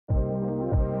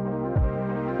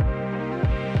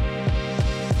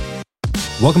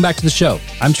Welcome back to the show.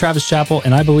 I'm Travis Chappell,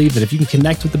 and I believe that if you can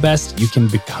connect with the best, you can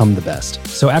become the best.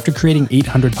 So after creating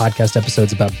 800 podcast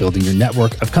episodes about building your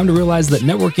network, I've come to realize that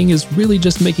networking is really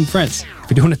just making friends. If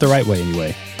you're doing it the right way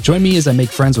anyway. Join me as I make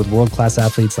friends with world-class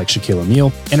athletes like Shaquille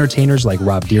O'Neal, entertainers like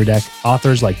Rob Dyrdek,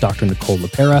 authors like Dr. Nicole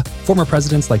LePera, former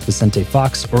presidents like Vicente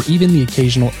Fox, or even the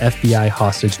occasional FBI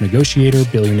hostage negotiator,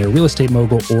 billionaire real estate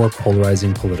mogul, or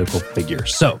polarizing political figure.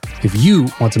 So, if you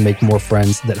want to make more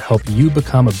friends that help you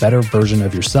become a better version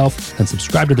of yourself, then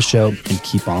subscribe to the show and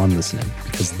keep on listening,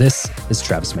 because this is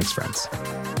Travis Makes Friends.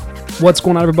 What's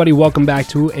going on, everybody? Welcome back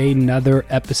to another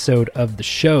episode of the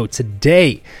show.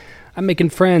 Today, I'm making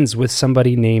friends with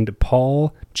somebody named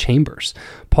Paul Chambers.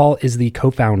 Paul is the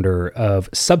co-founder of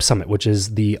SubSummit, which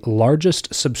is the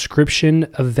largest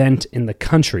subscription event in the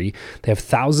country. They have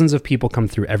thousands of people come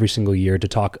through every single year to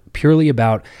talk purely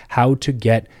about how to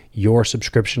get your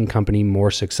subscription company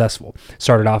more successful.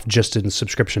 Started off just in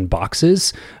subscription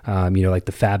boxes, like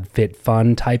the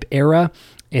FabFitFun type era.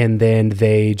 And then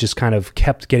they just kind of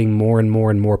kept getting more and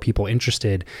more and more people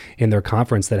interested in their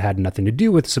conference that had nothing to do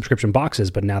with subscription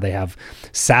boxes. But now they have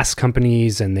SaaS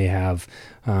companies and they have,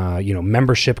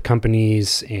 membership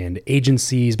companies and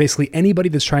agencies, basically anybody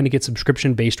that's trying to get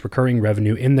subscription-based recurring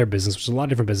revenue in their business, which is a lot of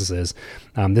different businesses.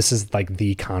 This is like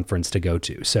the conference to go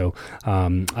to. So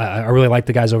I really like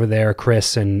the guys over there,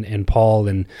 Chris and Paul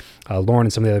and Lauren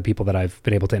and some of the other people that I've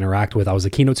been able to interact with. I was a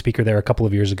keynote speaker there a couple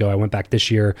of years ago. I went back this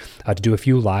year to do a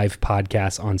few live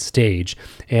podcasts on stage.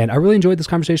 And I really enjoyed this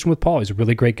conversation with Paul. He's a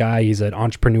really great guy. He's an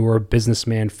entrepreneur,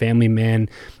 businessman, family man,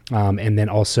 and then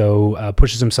also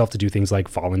pushes himself to do things like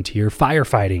volunteer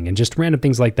firefighting and just random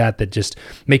things like that just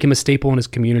make him a staple in his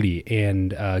community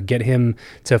and get him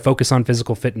to focus on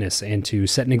physical fitness and to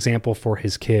set an example for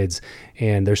his kids.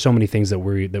 And there's so many things that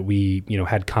we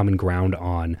had common ground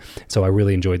on. So I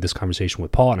really enjoyed this conversation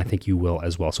with Paul, and I think you will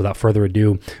as well. So without further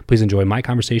ado, please enjoy my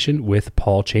conversation with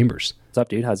Paul Chambers. What's up,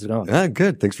 dude? How's it going?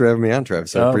 Good. Thanks for having me on,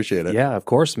 Travis. I appreciate it. Yeah, of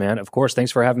course, man. Of course.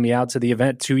 Thanks for having me out to the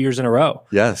event 2 years in a row.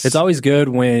 Yes. It's always good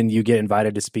when you get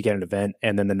invited to speak at an event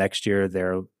and then the next year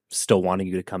they're still wanting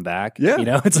you to come back.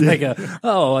 Yeah. It's like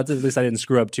at least I didn't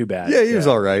screw up too bad. Yeah, he was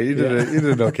all right. You did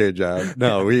an okay job.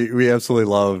 No, we absolutely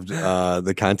loved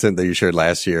the content that you shared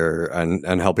last year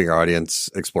on helping our audience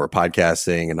explore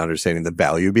podcasting and understanding the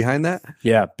value behind that.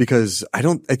 Yeah. Because I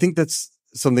think that's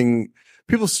something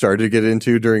people started to get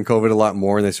into during COVID a lot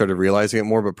more, and they started realizing it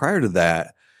more. But prior to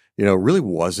that, really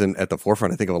wasn't at the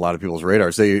forefront, I think, of a lot of people's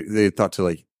radars. They thought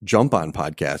to jump on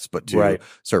podcasts, but to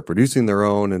start producing their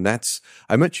own. And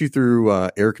I met you through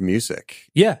Eric Music.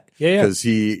 Yeah. Because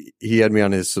he had me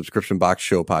on his subscription box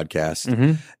show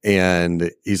podcast,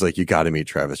 and he's like, "You got to meet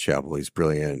Travis Chappell. He's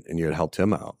brilliant," and you had helped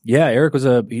him out. Yeah, Eric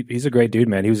he's a great dude,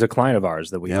 man. He was a client of ours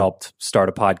that we helped start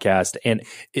a podcast, and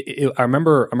I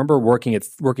remember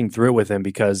working through it with him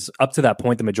because up to that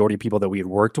point, the majority of people that we had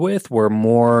worked with were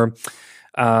more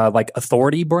like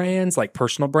authority brands, like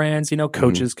personal brands,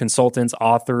 coaches, consultants,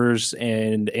 authors,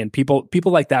 and people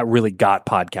like that really got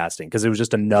podcasting because it was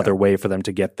just another way for them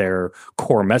to get their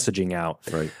core messaging out.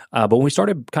 Right. But when we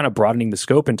started kind of broadening the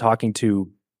scope and talking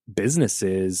to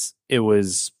businesses, it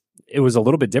was a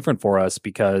little bit different for us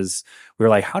because we were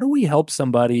like, how do we help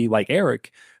somebody like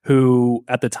Eric, who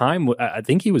at the time, I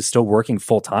think he was still working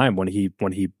full time when he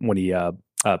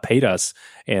paid us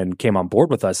and came on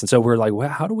board with us. And so we're like, well,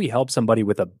 how do we help somebody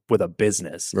with a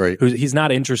business? Right. He's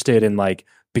not interested in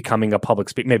becoming a public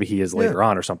speaker. Maybe he is later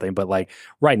on or something, but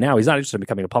right now he's not interested in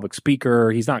becoming a public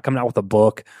speaker. He's not coming out with a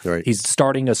book. Right. He's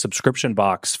starting a subscription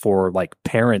box for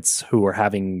parents who are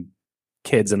having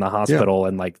kids in the hospital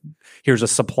and here's a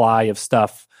supply of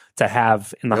stuff to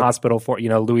have in the hospital for,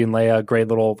 Louis and Leia,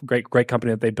 great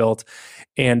company that they built.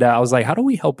 And I was like, how do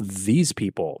we help these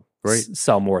people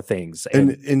sell more things?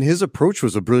 And his approach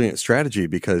was a brilliant strategy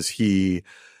because he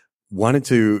wanted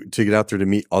to get out there to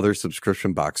meet other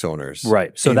subscription box owners.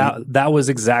 Right. So that was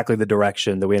exactly the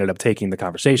direction that we ended up taking the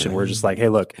conversation. We're just like, hey,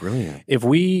 look, brilliant. If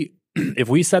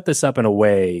we set this up in a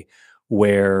way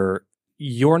where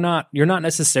you're not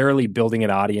necessarily building an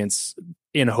audience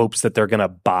in hopes that they're going to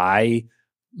buy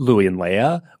Louis and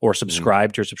Leia or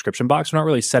subscribe to your subscription box. We're not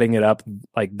really setting it up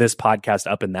like this podcast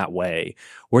up in that way.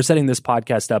 We're setting this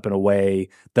podcast up in a way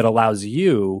that allows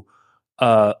you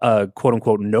a quote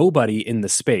unquote nobody in the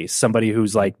space, somebody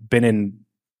who's been in,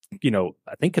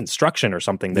 I think construction or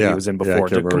something that he was in before,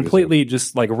 completely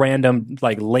just random,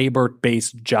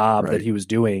 labor-based job that he was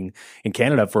doing in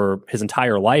Canada for his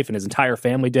entire life, and his entire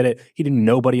family did it. He didn't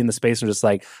nobody in the space, and just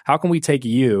how can we take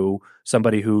you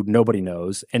somebody who nobody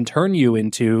knows, and turn you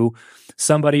into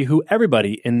somebody who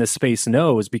everybody in this space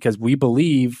knows, because we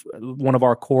believe one of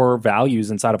our core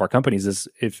values inside of our companies is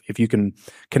if you can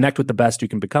connect with the best, you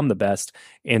can become the best.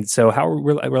 And so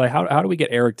we're like, how do we get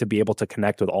Eric to be able to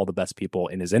connect with all the best people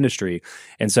in his industry?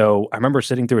 And so I remember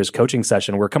sitting through his coaching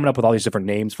session. We're coming up with all these different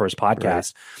names for his podcast.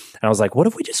 Right. And I was like, what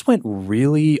if we just went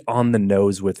really on the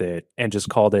nose with it and just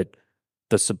called it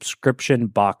the Subscription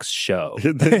Box Show?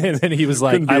 And then he was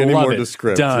like, I love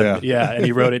it. Done. Yeah. And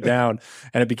he wrote it down,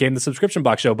 and it became the Subscription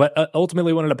Box Show. But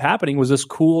ultimately what ended up happening was this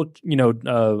cool,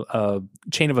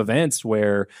 chain of events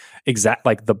where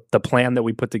the plan that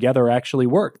we put together actually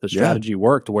worked. The strategy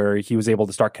worked, where he was able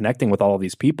to start connecting with all of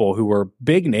these people who were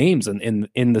big names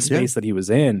in the space that he was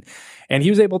in. And he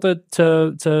was able to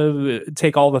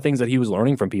take all the things that he was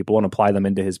learning from people and apply them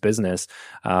into his business.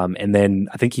 And then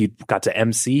I think he got to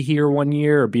MC here one year,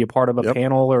 or be a part of a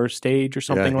panel or stage or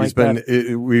something like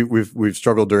that. We've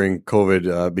struggled during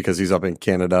COVID because he's up in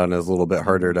Canada and it's a little bit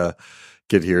harder to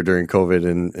get here during COVID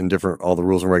and different, all the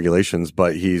rules and regulations,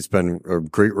 but he's been a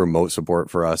great remote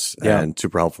support for us and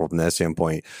super helpful from that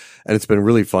standpoint. And it's been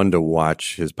really fun to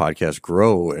watch his podcast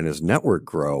grow and his network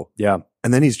grow. Yeah.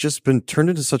 And then he's just been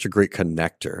turned into such a great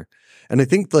connector. And I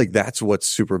think like that's what's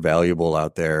super valuable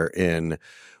out there in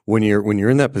when you're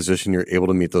in that position, you're able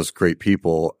to meet those great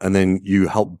people, and then you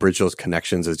help bridge those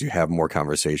connections as you have more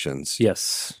conversations.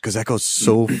 Yes. Because that goes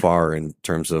so far in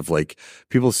terms of like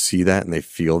people see that and they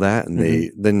feel that,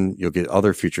 and then you'll get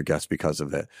other future guests because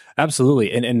of it.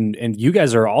 Absolutely. And you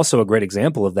guys are also a great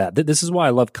example of that. This is why I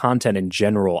love content in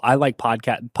general. I like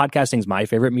podcasting is my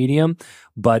favorite medium,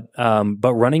 but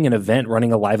running an event,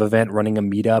 running a live event, running a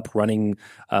meetup, running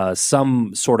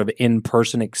some sort of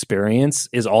in-person experience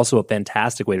is also a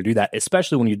fantastic way to do that,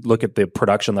 especially when you look at the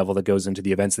production level that goes into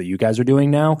the events that you guys are doing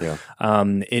now. Yeah.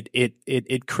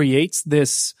 It creates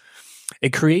this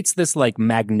like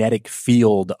magnetic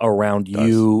field around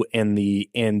you and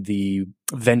the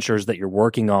ventures that you're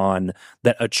working on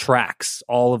that attracts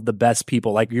all of the best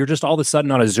people. Like you're just all of a sudden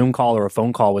on a Zoom call or a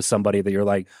phone call with somebody that you're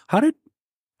like, how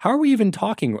are we even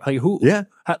talking? Like who? Yeah.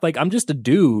 Like I'm just a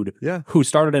dude who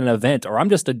started an event, or I'm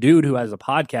just a dude who has a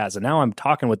podcast, and now I'm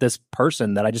talking with this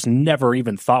person that I just never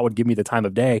even thought would give me the time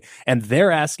of day, and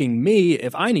they're asking me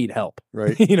if I need help.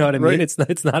 Right. You know what I mean? It's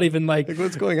not even like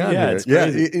what's going on here. It's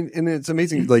crazy. And it's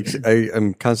amazing. Like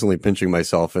I'm constantly pinching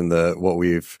myself in what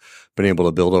we've been able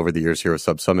to build over the years here with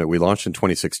SubSummit. We launched in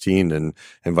 2016 and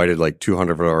invited like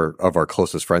 200 of our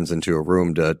closest friends into a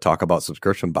room to talk about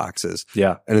subscription boxes.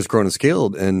 Yeah. And it's grown and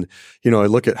scaled. And, I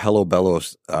look at Hello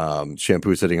Bellows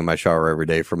shampoo sitting in my shower every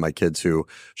day for my kids who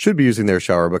should be using their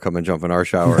shower, but come and jump in our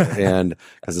shower. And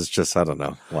because it's just, I don't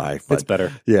know why. But it's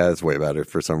better. Yeah, it's way better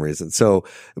for some reason. So,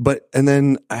 and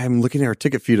then I'm looking at our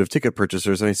ticket feed of ticket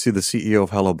purchasers, and I see the CEO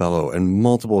of Hello Bellow and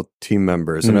multiple team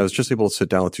members. And I was just able to sit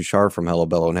down with Tushar from Hello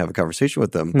Bellow and have a conversation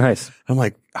with them. Nice. I'm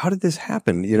like, how did this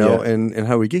happen? And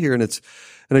how do we get here? And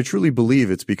I truly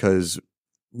believe it's because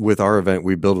with our event,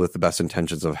 we build with the best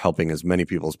intentions of helping as many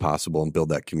people as possible and build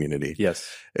that community.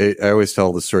 Yes. I always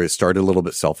tell the story. It started a little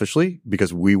bit selfishly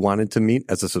because we wanted to meet,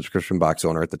 as a subscription box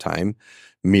owner at the time,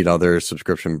 meet other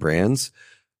subscription brands.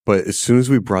 But as soon as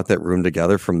we brought that room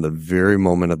together from the very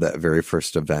moment of that very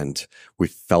first event, we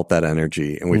felt that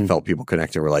energy and we felt people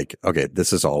connecting. We're like, okay,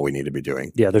 this is all we need to be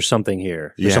doing. Yeah, there's something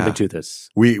here. There's something to this.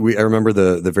 I remember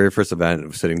the very first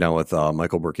event, sitting down with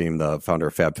Michael Burkeem, the founder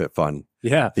of FabFitFun.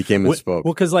 Yeah. He came and spoke.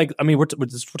 Well, because we're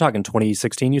talking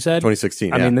 2016, you said?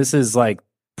 2016, I mean, this is like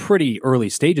pretty early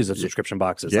stages of subscription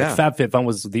boxes. Yeah. Like FabFitFun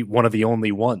was one of the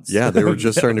only ones. Yeah, they were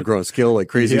just starting to grow and scale like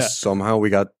crazy. Yeah. Somehow we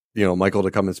got Michael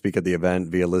to come and speak at the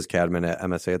event via Liz Cadman at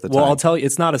MSA at the time. Well, I'll tell you,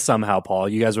 it's not a somehow, Paul.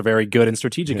 You guys were very good and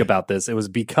strategic about this. It was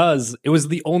because it was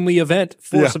the only event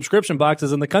for subscription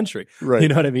boxes in the country. Right. You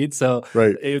know what I mean? So,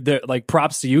 like,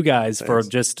 props to you guys for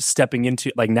just stepping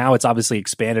into, like, now it's obviously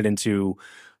expanded into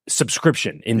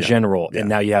subscription in general. Yeah. And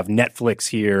now you have Netflix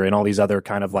here and all these other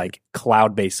kind of like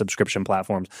cloud-based subscription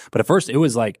platforms. But at first it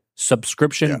was like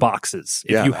subscription boxes.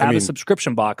 If you have a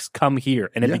subscription box, come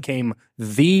here. And it became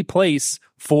the place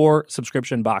for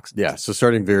subscription boxes. Yeah. So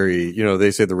starting very, they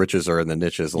say the riches are in the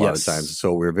niches a lot of times.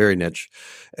 So we're very niche.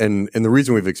 And the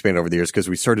reason we've expanded over the years, because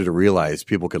we started to realize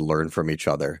people could learn from each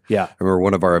other. Yeah. I remember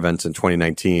one of our events in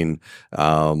 2019,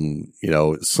 Sling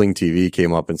TV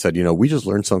came up and said, we just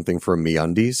learned something from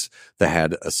MeUndies that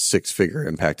had a 6-figure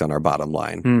impact on our bottom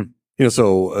line.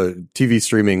 So TV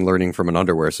streaming learning from an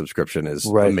underwear subscription is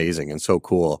amazing and so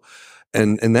cool.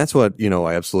 And that's what,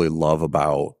 I absolutely love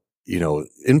about,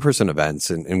 in-person events,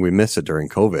 and we miss it during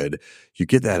COVID. You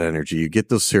get that energy, you get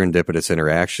those serendipitous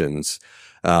interactions.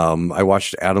 I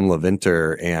watched Adam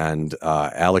Levinter and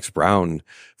Alex Brown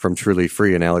from Truly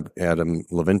Free, and Adam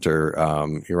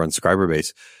Levinter, he runs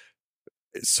Scriberbase,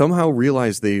 somehow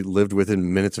realized they lived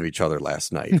within minutes of each other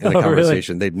last night in a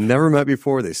conversation. Really? They'd never met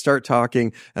before. They start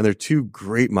talking, and they're two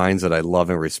great minds that I love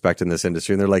and respect in this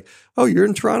industry. And they're like, "Oh, you're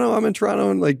in Toronto. I'm in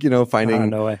Toronto," and like, finding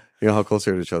no way. how close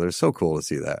they're to each other. It's so cool to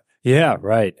see that. Yeah,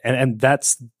 right. And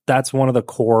that's one of the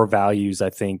core values,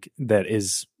 I think, that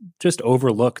is just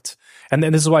overlooked. And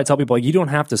then this is why I tell people, like, you don't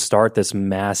have to start this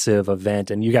massive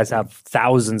event. And you guys have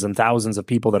thousands and thousands of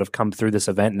people that have come through this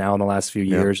event now in the last few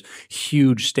years,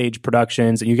 huge stage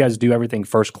productions, and you guys do everything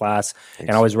first class. Thanks.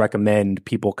 And I always recommend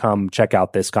people come check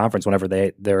out this conference whenever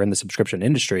they're in the subscription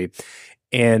industry.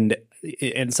 And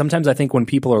sometimes I think when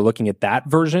people are looking at that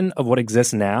version of what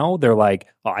exists now, they're like,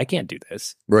 "Oh, I can't do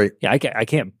this." Right? Yeah, I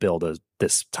can't build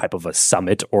this type of a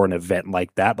summit or an event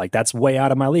like that. Like, that's way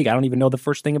out of my league. I don't even know the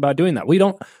first thing about doing that.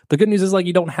 The good news is, like,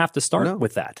 you don't have to start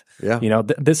with that. Yeah.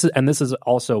 This is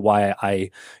also why I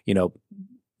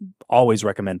always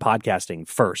recommend podcasting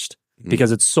first,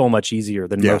 because it's so much easier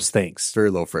than most things. Very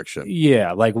low friction.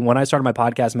 Yeah, like when I started my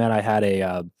podcast, man,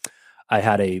 I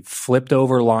had a flipped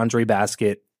over laundry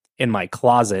basket in my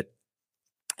closet,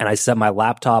 and I set my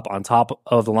laptop on top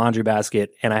of the laundry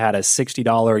basket, and I had a $60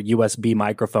 USB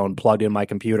microphone plugged in my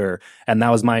computer, and that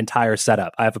was my entire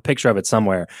setup. I have a picture of it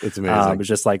somewhere. It's amazing. It was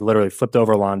just like literally flipped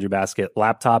over laundry basket,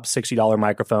 laptop, $60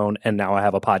 microphone, and now I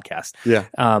have a podcast. Yeah.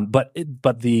 But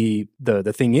the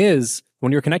thing is,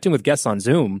 when you're connecting with guests on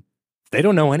Zoom, they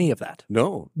don't know any of that.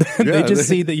 No. They just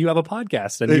see that you have a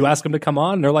podcast, and you ask them to come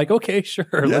on, and they're like, "Okay, sure,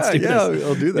 let's do this." Yeah,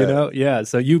 I'll do that.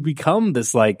 So you become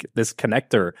this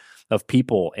connector of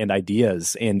people and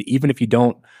ideas, and even if you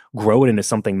don't grow it into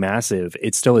something massive,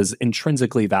 it still is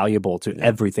intrinsically valuable to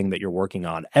everything that you're working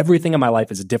on. Everything in my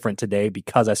life is different today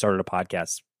because I started a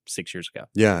podcast 6 years ago.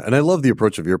 Yeah, and I love the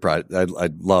approach of your project. I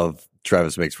love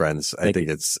Travis Makes Friends. I think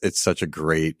it's such a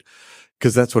great,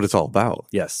 because that's what it's all about.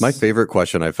 Yes. My favorite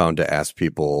question I found to ask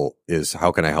people is,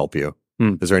 how can I help you?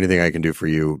 Is there anything I can do for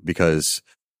you? Because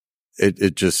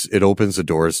it opens the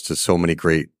doors to so many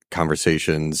great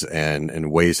conversations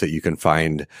and ways that you can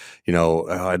find,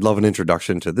 I'd love an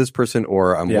introduction to this person,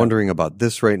 or I'm wondering about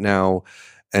this right now.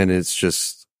 And it's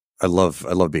just, I love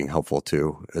being helpful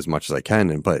too, as much as I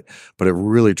can. But it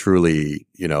really, truly,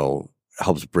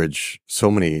 helps bridge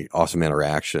so many awesome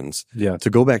interactions. Yeah.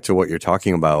 To go back to what you're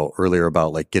talking about earlier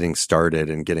about like getting started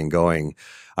and getting going,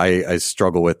 I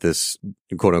struggle with this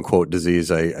quote unquote disease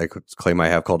I claim I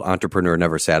have called entrepreneur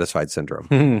never satisfied syndrome.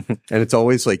 And it's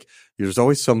always like, there's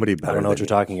always somebody better. I don't know what you're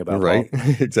talking about. Right?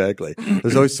 Exactly.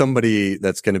 There's always somebody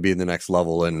that's going to be in the next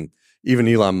level. And even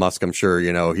Elon Musk, I'm sure,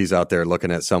 he's out there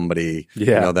looking at somebody,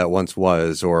 that once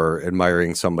was, or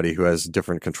admiring somebody who has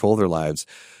different control of their lives.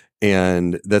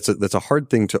 And that's a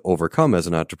hard thing to overcome as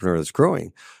an entrepreneur that's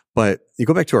growing. But you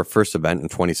go back to our first event in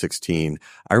 2016,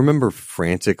 I remember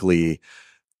frantically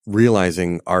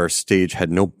realizing our stage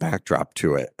had no backdrop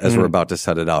to it as we're about to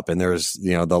set it up. And there's,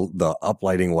 the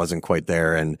uplighting wasn't quite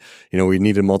there. And, we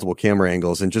needed multiple camera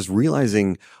angles, and just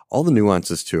realizing all the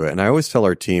nuances to it. And I always tell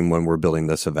our team when we're building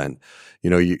this event,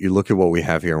 you look at what we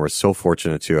have here, and we're so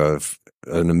fortunate to have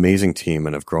an amazing team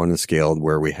and have grown and scaled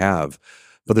where we have.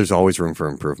 But there's always room for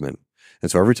improvement. And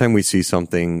so every time we see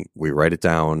something, we write it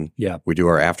down. Yeah. We do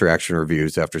our after action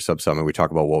reviews after SubSummit. We talk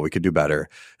about what we could do better.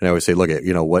 And I always say, look at,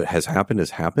 what has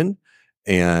happened.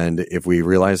 And if we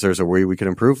realize there's a way we can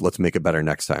improve, let's make it better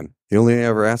next time. The only thing I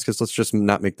ever ask is, let's just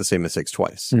not make the same mistakes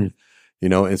twice.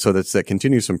 And so that's that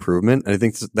continuous improvement. And I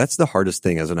think that's the hardest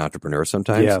thing as an entrepreneur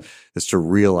sometimes, is to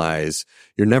realize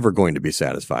you're never going to be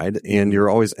satisfied, and you're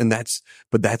always, that's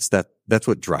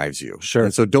what drives you. Sure.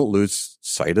 And so don't lose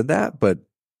sight of that, but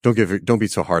don't be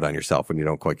so hard on yourself when you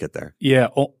don't quite get there. Yeah.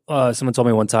 Someone told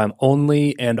me one time,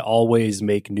 only and always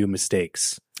make new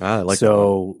mistakes. I like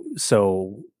that.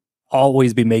 So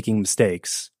always be making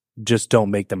mistakes. Just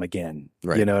don't make them again.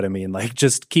 Right. You know what I mean? Like,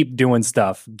 just keep doing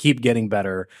stuff, keep getting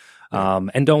better.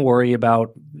 And don't worry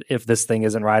about if this thing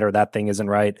isn't right or that thing isn't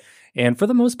right. And for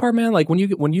the most part, man, like when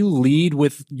you lead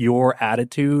with your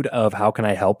attitude of how can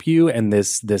I help you, and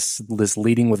this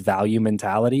leading with value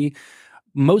mentality,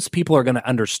 most people are going to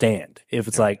understand. If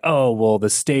it's like, oh, well, the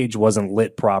stage wasn't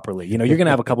lit properly. You're going to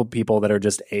have a couple people that are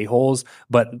just a-holes,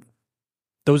 but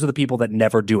those are the people that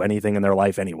never do anything in their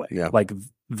life anyway. Yeah. Like,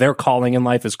 their calling in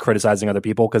life is criticizing other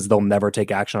people because they'll never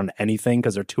take action on anything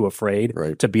because they're too afraid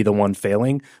to be the one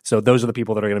failing. So those are the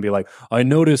people that are going to be like, I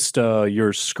noticed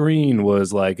your screen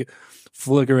was like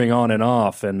flickering on and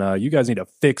off, and you guys need to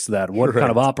fix that. What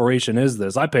kind of operation is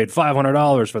this? I paid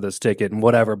 $500 for this ticket and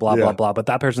whatever, blah, blah, blah. But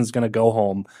that person's going to go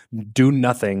home, do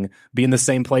nothing, be in the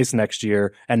same place next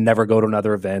year and never go to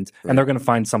another event. And they're going to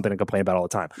find something to complain about all the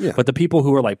time. Yeah. But the people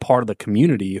who are like part of the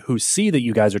community, who see that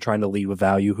you guys are trying to lead with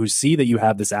value, who see that you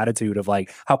have this attitude of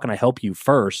like, how can I help you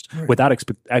first without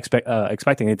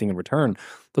expecting anything in return?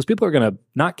 Those people are going to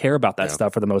not care about that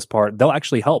stuff for the most part. They'll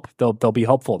actually help. They'll be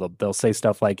helpful. They'll say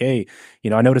stuff like, hey,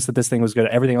 I noticed that this thing was good.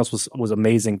 Everything else was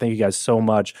amazing. Thank you guys so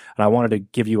much. And I wanted to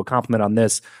give you a compliment on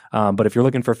this. But if you're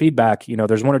looking for feedback,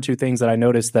 there's one or two things that I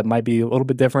noticed that might be a little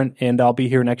bit different. And I'll be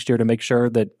here next year to make sure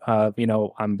that,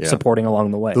 I'm supporting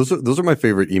along the way. Those are my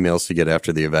favorite emails to get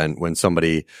after the event, when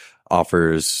somebody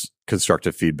offers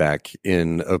constructive feedback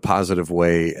in a positive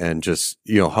way and just,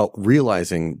 help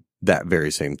realizing that very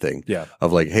same thing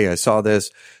of like, hey, I saw this,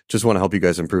 just want to help you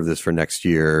guys improve this for next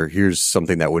year. Here's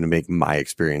something that would make my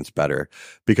experience better.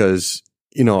 Because,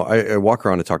 I walk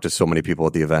around and talk to so many people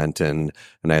at the event, and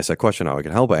I ask that question, how I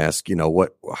can help. I ask,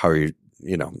 how are you,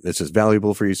 this is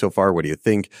valuable for you so far. What do you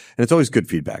think? And it's always good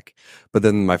feedback. But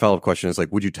then my follow-up question is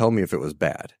like, would you tell me if it was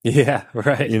bad? Yeah,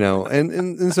 right.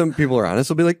 And some people are honest.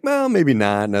 They'll be like, well, maybe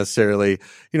not necessarily,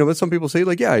 but some people say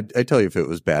like, yeah, I'd tell you if it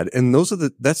was bad. And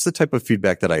that's the type of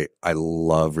feedback that I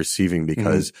love receiving,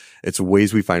 because it's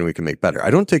ways we find we can make better.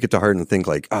 I don't take it to heart and think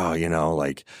like, oh,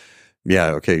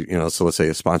 yeah, okay, so let's say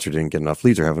a sponsor didn't get enough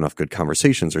leads or have enough good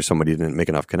conversations, or somebody didn't make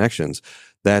enough connections.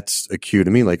 That's a cue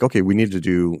to me like, okay, we need to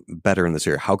do better in this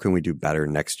area. How can we do better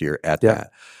next year at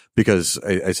that? Because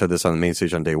I said this on the main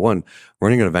stage on day one,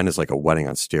 running an event is like a wedding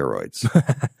on steroids.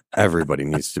 Everybody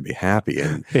needs to be happy.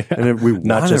 And we want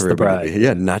not just the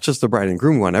bride. Not just the bride and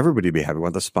groom. We want everybody to be happy. We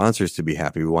want the sponsors to be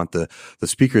happy. We want the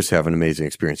speakers to have an amazing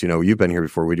experience. You've been here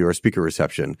before. We do our speaker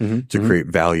reception to create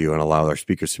value and allow our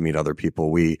speakers to meet other people.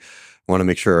 We want to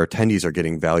make sure our attendees are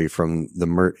getting value from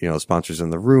the sponsors in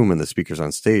the room and the speakers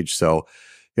on stage. So,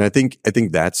 I think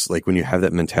that's like when you have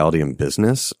that mentality in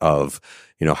business of,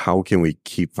 how can we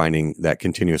keep finding that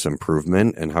continuous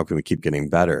improvement, and how can we keep getting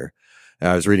better? And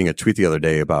I was reading a tweet the other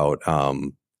day about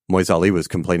Moise Ali was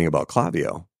complaining about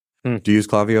Klaviyo. Do you use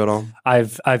Klaviyo at all?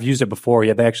 I've used it before.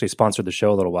 Yeah, they actually sponsored the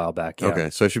show a little while back. Yeah. Okay,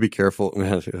 so I should be careful.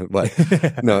 But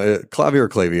no, Klaviyo or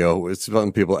Klaviyo, it's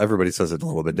some people, everybody says it a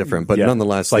little bit different, but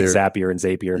nonetheless. It's like Zapier and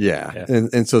Zapier. Yeah.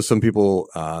 And so some people,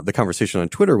 the conversation on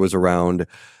Twitter was around,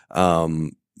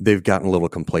 they've gotten a little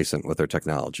complacent with their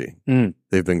technology.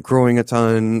 They've been growing a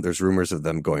ton. There's rumors of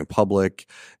them going public,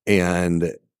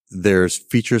 and there's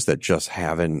features that just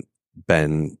haven't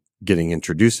been getting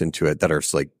introduced into it that are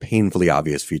like painfully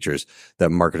obvious features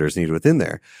that marketers need within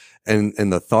there. And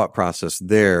the thought process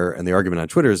there and the argument on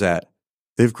Twitter is that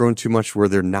they've grown too much where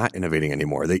they're not innovating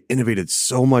anymore. They innovated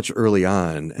so much early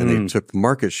on, and they took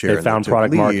market share. They found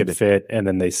product market fit, and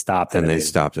then they stopped. And they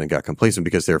stopped and got complacent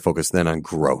because they're focused then on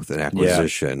growth and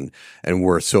acquisition, and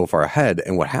we're so far ahead.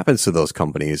 And what happens to those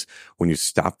companies when you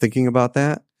stop thinking about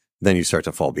that? Then you start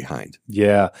to fall behind.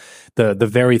 Yeah. The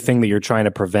very thing that you're trying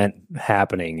to prevent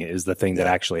happening is the thing that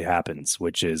actually happens,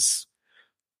 which is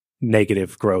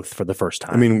negative growth for the first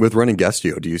time. I mean, with running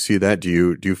Guestio, do you see that? Do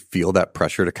you feel that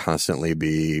pressure to constantly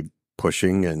be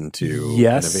pushing and to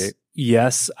innovate?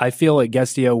 Yes. I feel at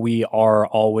Guestio, we are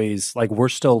always like, we're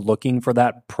still looking for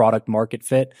that product market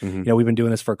fit. We've been doing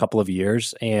this for a couple of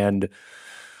years, and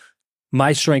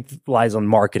my strength lies on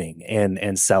marketing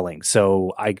and selling.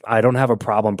 So I don't have a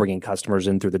problem bringing customers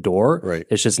in through the door. Right.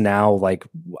 It's just now like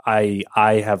I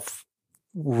have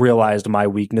realized my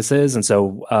weaknesses. And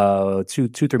so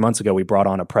 2-3 months ago, we brought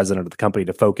on a president of the company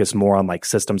to focus more on like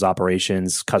systems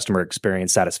operations, customer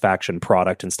experience, satisfaction,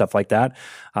 product, and stuff like that,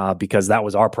 because that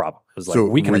was our problem. It was like,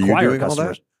 we can acquire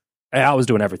customers. I was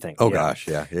doing everything. Oh gosh.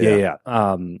 Yeah.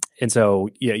 And so,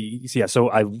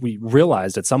 so we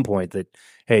realized at some point that,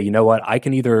 hey, you know what? I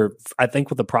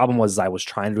think what the problem was is I was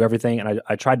trying to do everything, and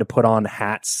I tried to put on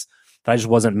hats that I just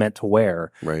wasn't meant to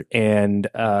wear. Right. And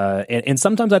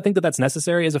sometimes I think that that's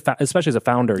necessary especially as a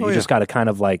founder. You just got to kind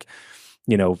of like,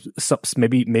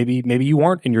 maybe you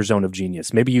aren't in your zone of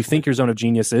genius. Maybe you think your zone of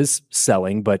genius is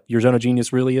selling, but your zone of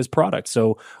genius really is product.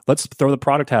 So let's throw the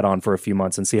product hat on for a few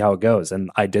months and see how it goes. And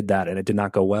I did that, and it did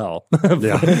not go well,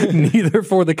 neither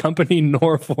for the company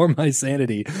nor for my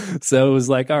sanity. So it was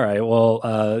like, all right, well,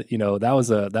 that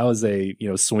was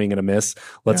a swing and a miss.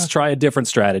 Let's try a different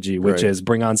strategy, which is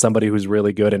bring on somebody who's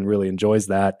really good and really enjoys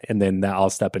that, and then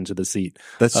I'll step into the seat.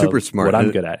 That's super smart. What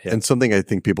I'm good at, and something I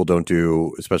think people don't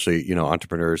do, especially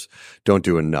entrepreneurs don't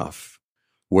do enough,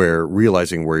 where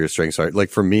realizing where your strengths are. Like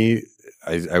for me,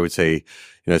 I would say,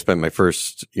 I spent my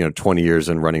first, 20 years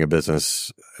in running a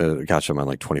business. Gosh, I'm on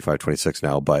like 25, 26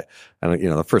 now, but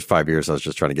the first 5 years I was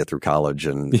just trying to get through college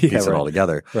and piece it all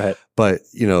together. Right. But,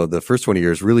 the first 20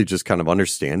 years really just kind of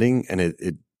understanding, and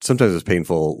it sometimes it's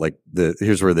painful. Like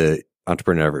here's where the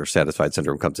entrepreneur never satisfied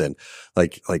syndrome comes in.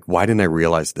 Like, why didn't I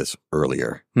realize this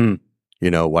earlier? Why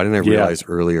didn't I realize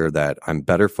earlier that I'm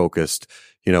better focused?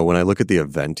 When I look at the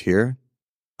event here,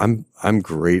 I'm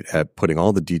great at putting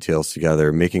all the details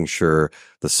together, making sure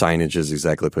the signage is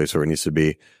exactly placed where it needs to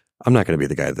be. I'm not going to be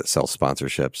the guy that sells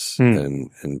sponsorships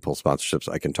and pull sponsorships.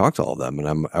 I can talk to all of them,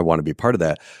 and I want to be part of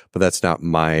that, but that's not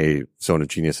my zone of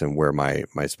genius and where my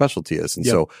specialty is. And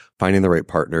so finding the right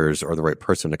partners or the right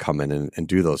person to come in and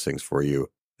do those things for you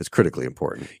is critically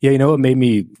important. Yeah, what made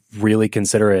me really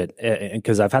consider it,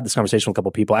 because I've had this conversation with a couple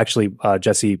of people. Actually,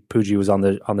 Jesse Puggi was on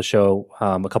the show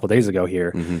a couple of days ago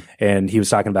here, and he was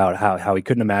talking about how he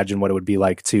couldn't imagine what it would be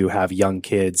like to have young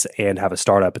kids and have a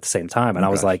startup at the same time. And I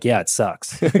was like, yeah, it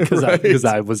sucks because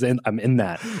I'm in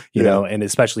that, know, and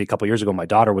especially a couple of years ago, my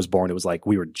daughter was born. It was like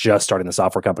we were just starting the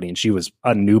software company, and she was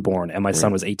a newborn, and my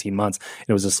son was 18 months. And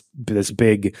it was this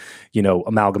big,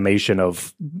 amalgamation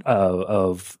of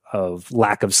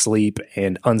lack of sleep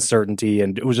and uncertainty,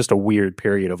 and it was just a weird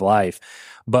period of life.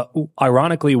 But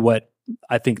ironically, what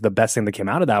I think the best thing that came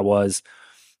out of that was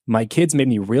my kids made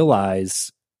me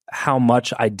realize how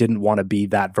much I didn't want to be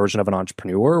that version of an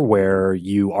entrepreneur where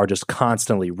you are just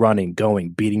constantly running,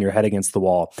 going, beating your head against the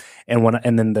wall.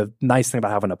 And then the nice thing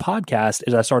about having a podcast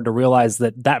is I started to realize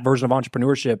that version of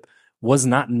entrepreneurship was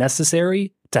not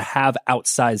necessary to have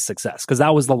outsized success, because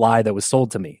that was the lie that was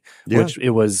sold to me, which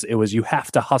it was you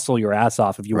have to hustle your ass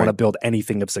off if you want to build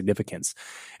anything of significance.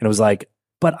 And it was like,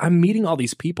 but I'm meeting all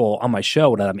these people on my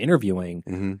show that I'm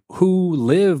interviewing who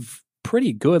live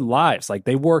pretty good lives. Like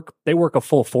they work a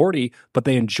full 40, but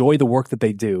they enjoy the work that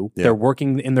they do. They're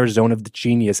working in their zone of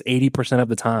genius 80% of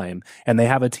the time, and they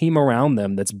have a team around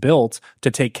them that's built to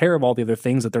take care of all the other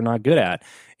things that they're not good at.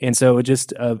 And so it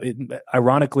just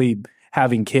ironically,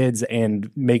 having kids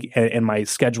and my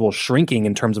schedule shrinking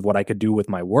in terms of what I could do with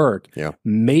my work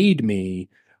made me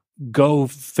go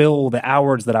fill the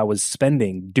hours that I was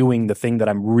spending doing the thing that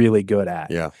I'm really good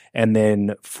at. And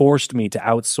then forced me to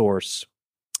outsource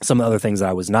some of the other things that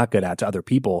I was not good at to other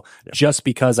people just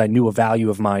because I knew a value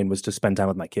of mine was to spend time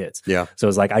with my kids. So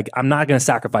it's like, I'm not going to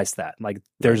sacrifice that. Like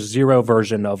there's zero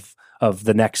version of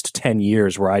the next 10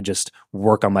 years where I just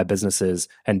work on my businesses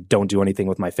and don't do anything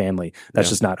with my family. That's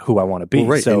just not who I want to be. Well,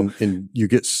 right. So, and you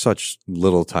get such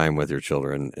little time with your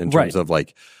children in terms of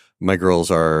like, my girls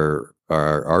are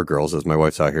our girls, as my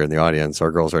wife's out here in the audience,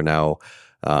 our girls are now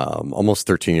almost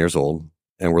 13 years old.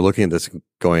 And we're looking at this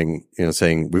going,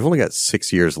 saying we've only got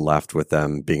 6 years left with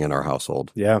them being in our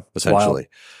household. Essentially.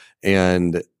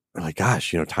 And we're like,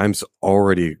 gosh, time's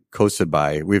already coasted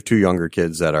by. We have two younger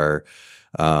kids that are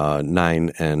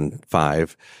 9 and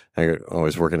 5. I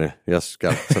always working. Yes,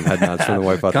 got some head nods from the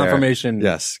wife out Confirmation.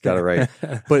 there. Yes, got it right.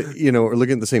 But we're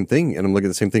looking at the same thing, and I'm looking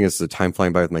at the same thing as the time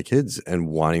flying by with my kids and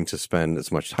wanting to spend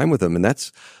as much time with them. And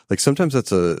that's like sometimes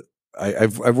that's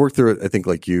I've worked through it. I think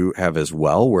like you have as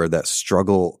well, where that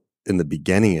struggle in the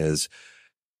beginning is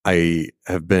I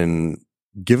have been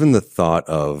given the thought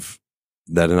of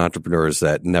that an entrepreneur is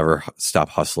that never stop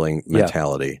hustling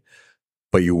mentality.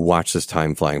 But you watch this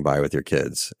time flying by with your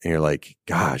kids and you're like,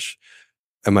 gosh,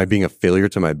 am I being a failure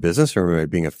to my business or am I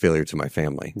being a failure to my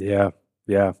family? Yeah.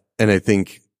 And I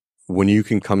think when you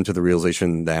can come to the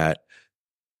realization that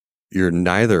you're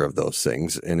neither of those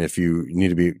things, and if you need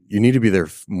to be there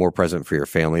more present for your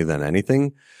family than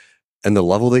anything. And the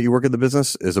level that you work at the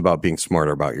business is about being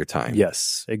smarter about your time.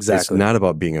 Yes, exactly. It's not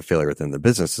about being a failure within the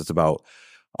business. It's about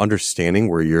understanding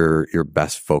where you're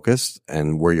best focused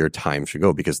and where your time should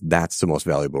go, because that's the most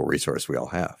valuable resource we all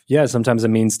have. Yeah, sometimes it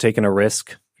means taking a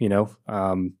risk,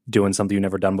 doing something you've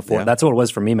never done before. Yeah. That's what it was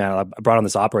for me, man. I brought on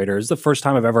this operator. It's the first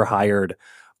time I've ever hired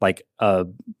like a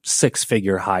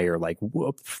 6-figure hire, like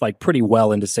pretty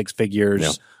well into 6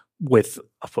 figures with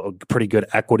a pretty good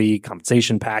equity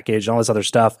compensation package and all this other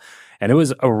stuff. And it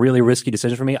was a really risky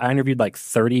decision for me. I interviewed like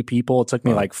 30 people. It took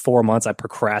me like 4 months. I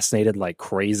procrastinated like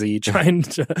crazy trying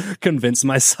to convince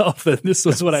myself that this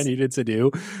was what I needed to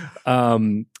do.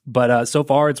 But so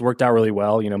far it's worked out really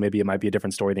well. Maybe it might be a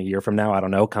different story than a year from now. I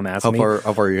don't know. Come ask me.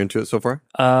 How far are you into it so far?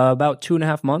 About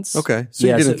 2.5 months. Okay. So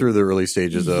you're getting through the early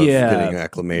stages of getting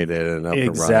acclimated and up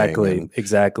and running.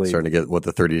 Exactly. Starting to get what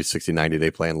the 30, 60, 90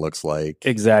 day plan looks like.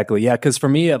 Exactly. Yeah. Because for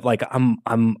me, like I'm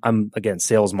again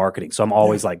sales marketing, so I'm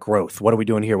always like growth. What are we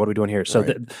doing here? What are we doing here? So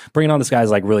bringing on this guy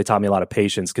has like really taught me a lot of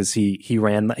patience because he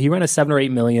ran a $7 or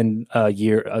 $8 million a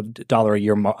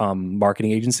year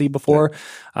marketing agency before,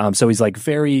 so he's like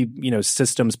very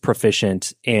systems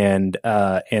proficient and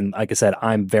like I said,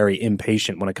 I'm very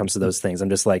impatient when it comes to those things. I'm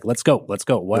just like let's go.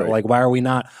 What like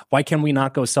why can we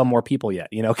not go sell more people yet?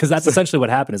 Because that's essentially what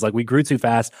happened. Is like we grew too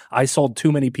fast. I sold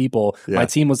too many people. My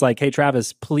team was like, hey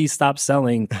Travis, please stop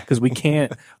selling because we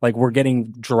can't, like we're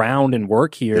getting drowned in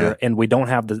work here and we don't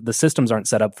have the systems aren't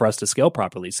set up for us to scale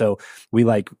properly. So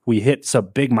we hit some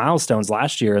big milestones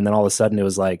last year and then all of a sudden it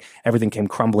was like everything came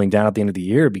crumbling down at the end of the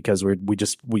year because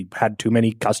we had too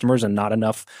many customers and not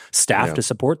enough staff to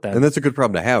support them. And that's a good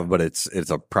problem to have, but it's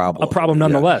a problem. A problem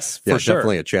nonetheless, for sure.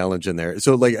 Definitely a challenge in there.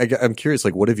 So like I'm curious,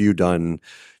 like what have you done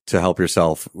to help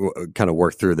yourself kind of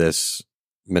work through this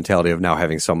mentality of now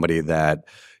having somebody that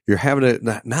you're having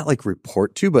to not like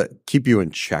report to, but keep you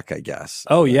in check, I guess.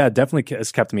 Oh yeah, definitely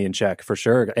has kept me in check for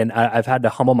sure. And I've had to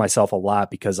humble myself a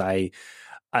lot because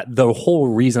the whole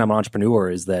reason I'm an entrepreneur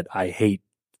is that I hate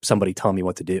somebody telling me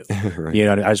what to do. Right.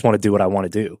 I just want to do what I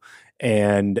want to do.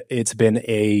 And it's been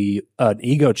an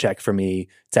ego check for me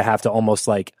to have to almost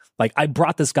like I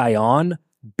brought this guy on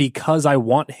because I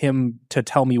want him to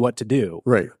tell me what to do.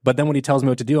 Right. But then when he tells me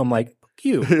what to do, I'm like,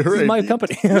 you. This is my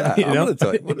company. I'm gonna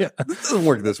tell you, this doesn't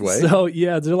work this way. So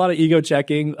yeah, there's a lot of ego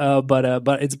checking, but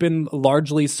it's been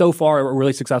largely so far a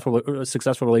really successful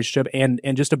relationship, and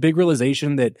just a big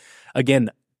realization that again,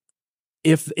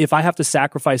 if I have to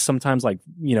sacrifice sometimes, like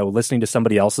listening to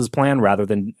somebody else's plan rather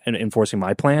than enforcing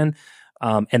my plan,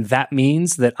 and that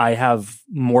means that I have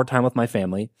more time with my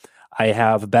family, I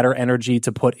have better energy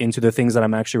to put into the things that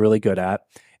I'm actually really good at,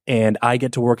 and I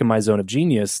get to work in my zone of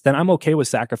genius, then I'm okay with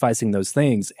sacrificing those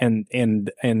things.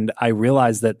 And I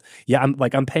realize that,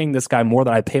 I'm paying this guy more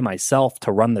than I pay myself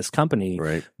to run this company.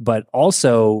 Right. But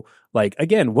also, like,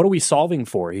 again, what are we solving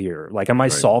for here? Like, am I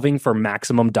solving for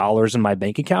maximum dollars in my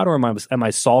bank account, or am I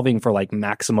solving for like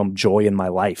maximum joy in my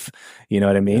life? You know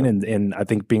what I mean? Yeah. And I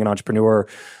think being an entrepreneur,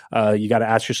 you got to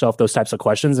ask yourself those types of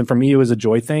questions. And for me, it was a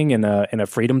joy thing and a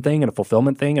freedom thing and a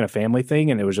fulfillment thing and a family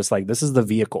thing. And it was just like, this is the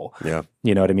vehicle. Yeah.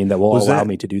 You know what I mean? That will allow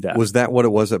me to do that. Was that what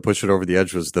it was that pushed it over the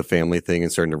edge? Was the family thing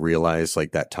and starting to realize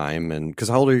like that time? And because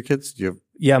how old are your kids? Do you have?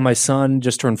 Yeah, my son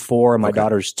just turned 4 and my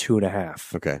daughter's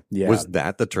 2.5. Okay. Yeah. Was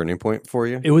that the turning point for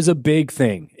you? It was a big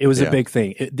thing. It was a big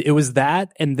thing. It was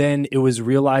that, and then it was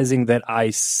realizing that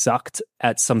I sucked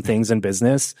at some things in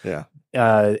business. Yeah.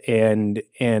 And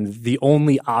the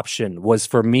only option was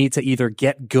for me to either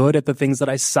get good at the things that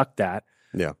I sucked at.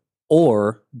 Yeah.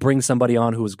 Or bring somebody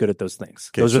on who was good at those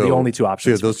things. Okay, those are the only two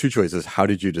options. So those two choices. How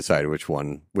did you decide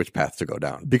which path to go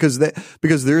down? Because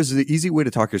there's the easy way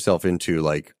to talk yourself into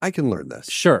like, I can learn this.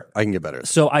 Sure, I can get better.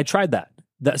 So I tried that.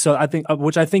 So I think,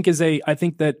 I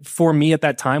think that for me at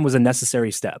that time was a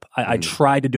necessary step. I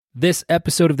tried to do. This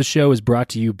episode of the show is brought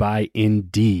to you by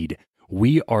Indeed.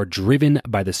 We are driven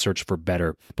by the search for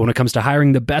better. But when it comes to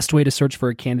hiring, the best way to search for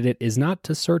a candidate is not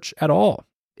to search at all.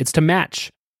 It's to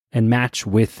match, and match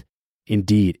with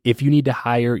Indeed. If you need to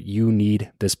hire, you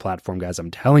need this platform, guys.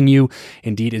 I'm telling you,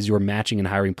 Indeed is your matching and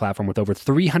hiring platform with over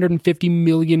 350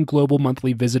 million global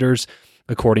monthly visitors,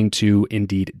 according to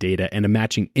Indeed data, and a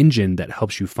matching engine that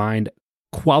helps you find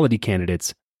quality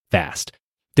candidates fast.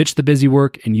 Ditch the busy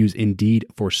work and use Indeed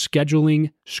for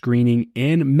scheduling, screening,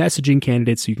 and messaging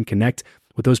candidates so you can connect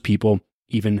with those people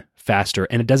even faster.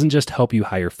 And it doesn't just help you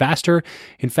hire faster.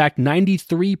 In fact,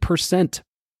 93%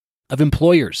 of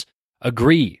employers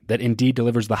agree that Indeed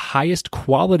delivers the highest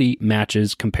quality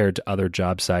matches compared to other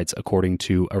job sites, according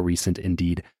to a recent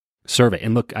Indeed survey.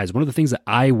 And look, guys, one of the things that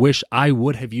I wish I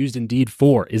would have used Indeed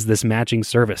for is this matching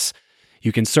service.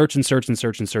 You can search and search and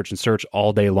search and search and search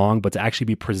all day long, but to actually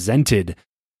be presented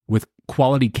with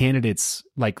quality candidates,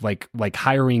 like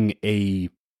hiring a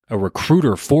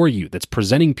recruiter for you that's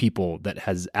presenting people that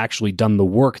has actually done the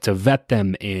work to vet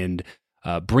them and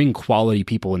bring quality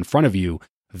people in front of you.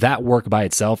 That work by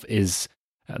itself is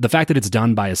the fact that it's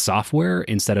done by a software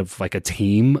instead of like a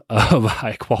team of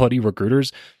high quality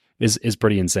recruiters is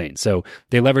pretty insane. So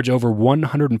they leverage over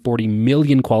 140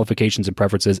 million qualifications and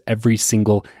preferences every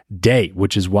single day,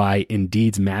 which is why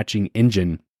Indeed's matching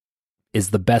engine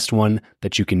is the best one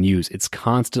that you can use. It's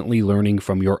constantly learning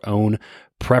from your own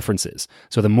preferences.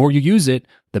 So the more you use it,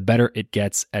 the better it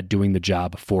gets at doing the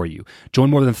job for you. Join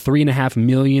more than 3.5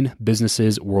 million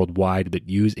businesses worldwide that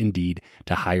use Indeed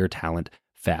to hire talent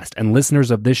fast. And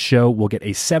listeners of this show will get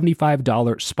a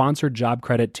 $75 sponsored job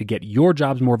credit to get your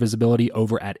jobs more visibility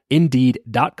over at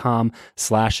Indeed.com/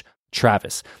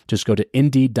 Travis. Just go to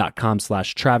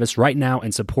Indeed.com/Travis right now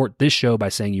and support this show by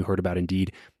saying you heard about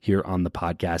Indeed here on the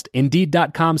podcast.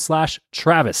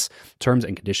 Indeed.com/Travis. Terms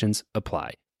and conditions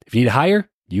apply. If you need to hire,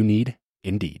 you need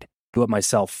Indeed. Do it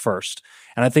myself first.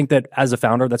 And I think that as a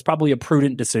founder, that's probably a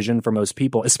prudent decision for most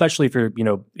people, especially if you're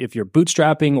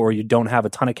bootstrapping or you don't have a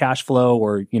ton of cash flow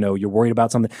or, you're worried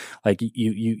about something. Like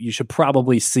you should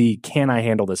probably see, can I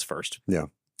handle this first? Yeah.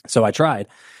 So I tried.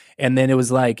 And then it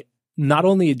was like, not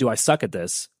only do I suck at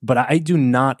this, but I do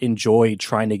not enjoy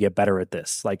trying to get better at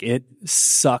this. Like it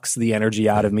sucks the energy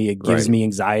out of me. It gives me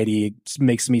anxiety. It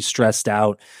makes me stressed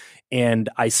out. And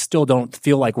I still don't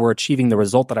feel like we're achieving the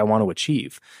result that I want to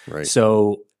achieve. Right.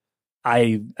 So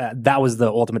that was the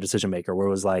ultimate decision maker, where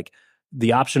it was like,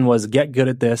 the option was get good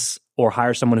at this or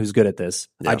hire someone who's good at this.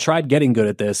 Yeah. I tried getting good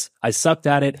at this. I sucked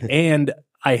at it and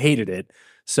I hated it.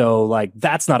 So like,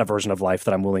 that's not a version of life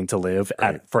that I'm willing to live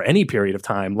at for any period of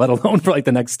time, let alone for like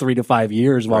the next 3 to 5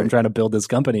 years while I'm trying to build this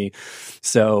company.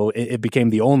 So it became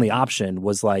the only option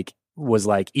was like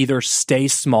either stay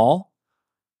small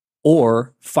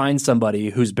or find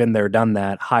somebody who's been there, done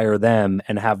that, hire them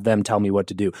and have them tell me what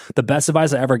to do. The best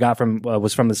advice I ever got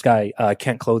was from this guy,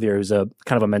 Kent Clothier, who's a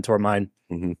kind of a mentor of mine.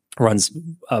 Mm-hmm. Runs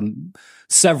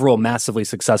several massively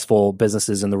successful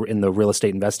businesses in the real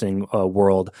estate investing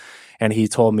world. And he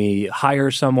told me,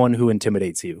 hire someone who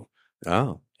intimidates you.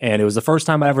 Oh. And it was the first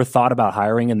time I ever thought about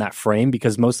hiring in that frame,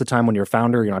 because most of the time when you're a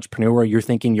founder, you're an entrepreneur, you're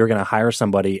thinking you're going to hire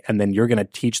somebody and then you're going to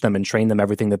teach them and train them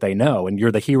everything that they know. And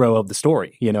you're the hero of the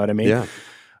story. You know what I mean? Yeah.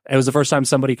 It was the first time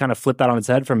somebody kind of flipped that on its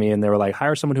head for me. And they were like,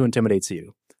 hire someone who intimidates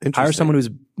you. Hire someone who's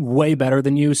way better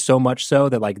than you, so much so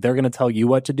that like they're going to tell you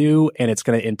what to do and it's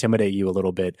going to intimidate you a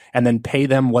little bit, and then pay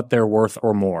them what they're worth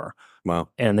or more. Wow.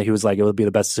 And he was like, it would be the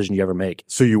best decision you ever make.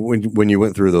 So when you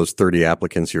went through those 30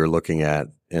 applicants you were looking at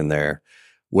in there,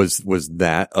 was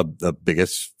that a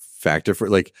biggest factor for,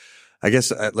 like, I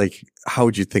guess, like, how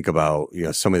would you think about,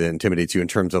 somebody that intimidates you in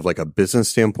terms of like a business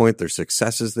standpoint, their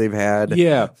successes they've had?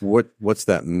 Yeah. What's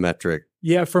that metric?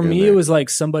 Yeah, for me, it was like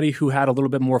somebody who had a little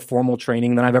bit more formal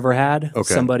training than I've ever had.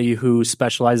 Okay. Somebody who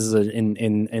specializes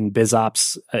in biz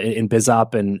ops, and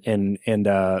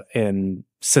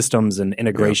systems and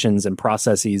integrations and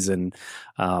processes, and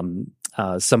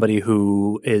somebody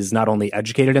who is not only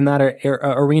educated in that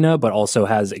arena, but also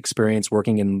has experience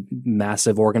working in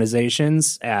massive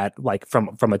organizations at like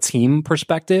from a team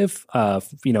perspective,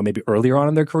 maybe earlier on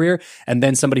in their career. And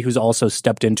then somebody who's also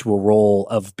stepped into a role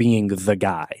of being the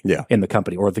guy in the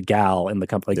company or the gal in the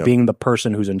company, like being the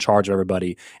person who's in charge of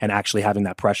everybody and actually having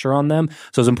that pressure on them.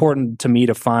 So it's important to me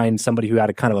to find somebody who had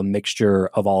a kind of a mixture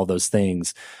of all of those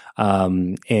things.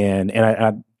 And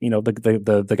I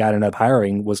the guy I ended up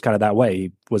hiring was kind of that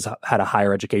way. He had a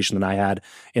higher education than I had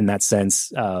in that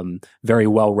sense. Very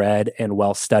well read and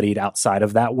well studied outside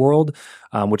of that world,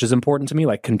 which is important to me.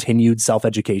 Like continued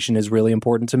self-education is really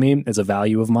important to me. It's a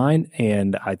value of mine.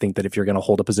 And I think that if you're going to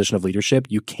hold a position of leadership,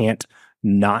 you can't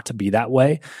not be that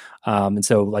way. And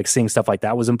so like seeing stuff like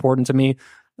that was important to me.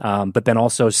 But then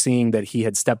also seeing that he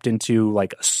had stepped into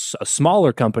like a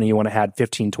smaller company when it had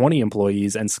 15, 20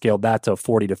 employees and scaled that to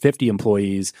 40 to 50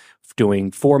 employees,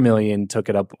 doing 4 million, took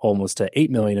it up almost to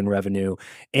 8 million in revenue.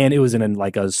 And it was in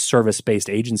like a service-based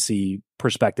agency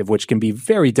perspective, which can be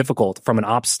very difficult from an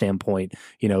ops standpoint.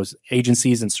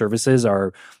 Agencies and services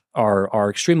are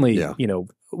extremely,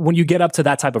 when you get up to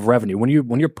that type of revenue, when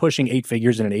you're pushing 8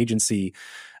 figures in an agency,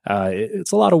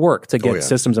 it's a lot of work to get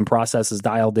systems and processes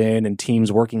dialed in and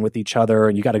teams working with each other.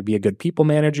 And you got to be a good people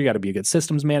manager. You got to be a good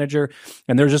systems manager.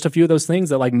 And there's just a few of those things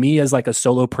that, like me as like a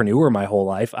solopreneur my whole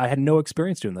life, I had no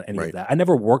experience doing any of that. I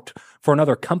never worked for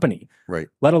another company,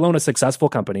 let alone a successful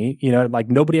company. Like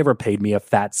nobody ever paid me a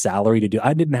fat salary to do.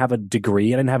 I didn't have a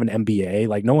degree. I didn't have an MBA.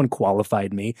 Like no one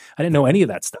qualified me. I didn't know any of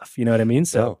that stuff. You know what I mean?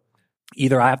 So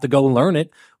either I have to go learn it,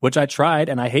 which I tried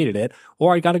and I hated it,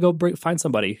 or I got to go find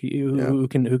somebody who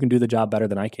can do the job better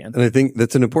than I can. And I think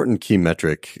that's an important key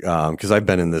metric, because I've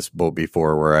been in this boat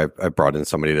before where I brought in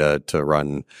somebody to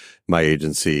run my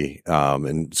agency.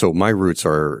 And so my roots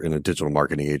are in a digital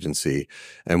marketing agency.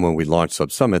 And when we launched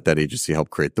SubSummit, that agency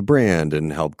helped create the brand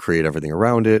and helped create everything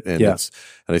around it. And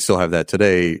and I still have that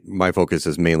today. My focus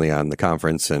is mainly on the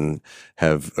conference and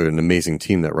have an amazing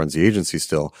team that runs the agency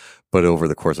still. But over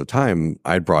the course of time,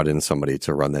 I brought in somebody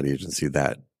to run that agency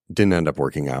that didn't end up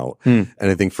working out. And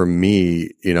I think for me,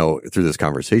 through this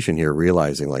conversation here,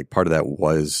 realizing like part of that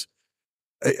was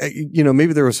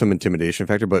maybe there was some intimidation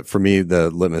factor, but for me, the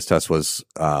litmus test was,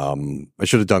 I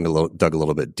should have dug a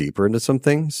little bit deeper into some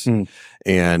things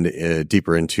and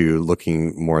deeper into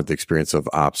looking more at the experience of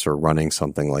ops or running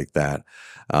something like that.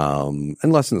 And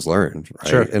lessons learned, right?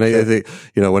 Sure. And I think,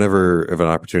 whenever I have an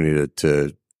opportunity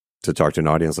to talk to an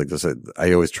audience like this,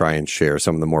 I always try and share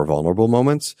some of the more vulnerable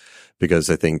moments because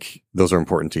I think those are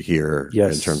important to hear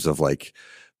in terms of like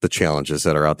the challenges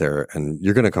that are out there, and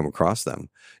you're going to come across them.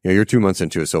 You're 2 months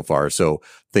into it so far, so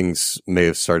things may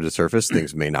have started to surface,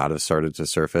 things may not have started to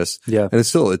surface. Yeah. And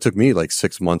it took me like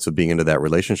 6 months of being into that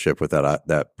relationship with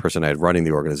that person I had running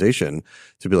the organization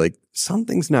to be like,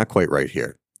 something's not quite right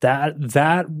here.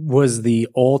 That was the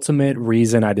ultimate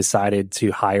reason I decided to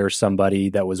hire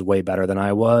somebody that was way better than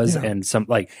I was. Yeah.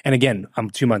 And again, I'm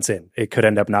 2 months in. It could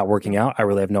end up not working out. I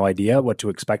really have no idea what to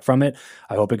expect from it.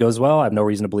 I hope it goes well. I have no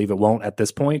reason to believe it won't at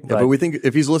this point. But we think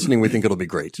if he's listening, we think it'll be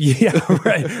great. Yeah,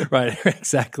 right,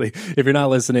 exactly. If you're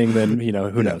not listening, then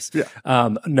who knows? Yeah.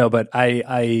 No, but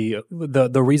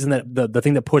the reason that the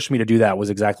thing that pushed me to do that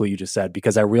was exactly what you just said,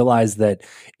 because I realized that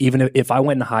even if I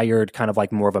went and hired kind of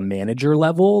like more of a manager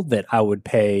level, that I would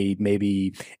pay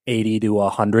maybe 80 to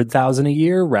 100,000 a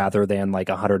year rather than like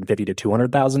 150 to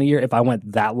 200,000 a year. If I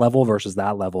went that level versus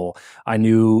that level, I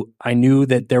knew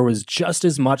that there was just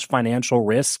as much financial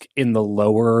risk in the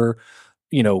lower,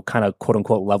 kind of quote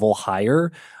unquote level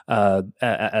higher,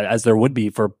 as there would be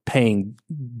for paying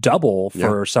double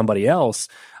for somebody else,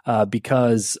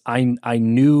 because I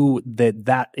knew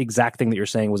that exact thing that you're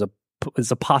saying was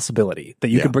a possibility that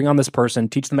you could bring on this person,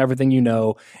 teach them everything you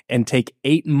know, and take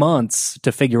 8 months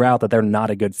to figure out that they're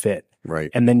not a good fit.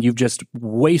 Right. And then you've just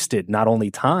wasted not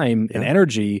only time and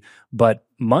energy, but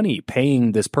money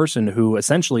paying this person who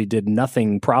essentially did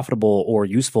nothing profitable or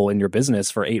useful in your business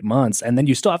for 8 months. And then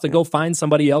you still have to go find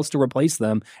somebody else to replace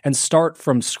them and start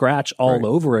from scratch all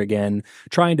over again,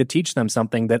 trying to teach them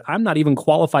something that I'm not even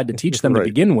qualified to teach them to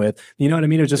begin with. You know what I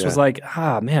mean? It just was like,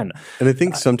 man. And I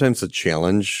think sometimes the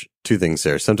challenge, two things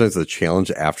there. Sometimes the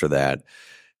challenge after that,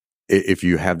 if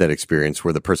you have that experience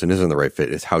where the person isn't the right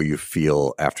fit, is how you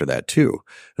feel after that too.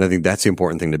 And I think that's the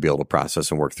important thing to be able to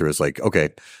process and work through is like,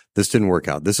 okay, this didn't work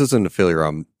out. This isn't a failure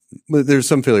there's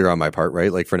some failure on my part,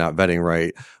 right? Like for not vetting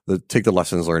right, take the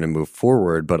lessons learned and move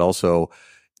forward. But also,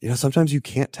 sometimes you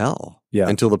can't tell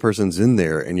until the person's in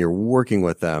there and you're working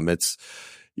with them. It's,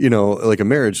 like a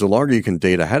marriage, the longer you can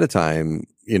date ahead of time,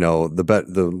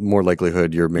 the more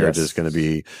likelihood your marriage is going to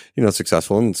be,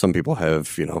 successful. And some people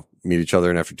have, meet each other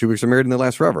and after 2 weeks are married and they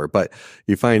last forever. But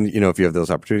you find, if you have those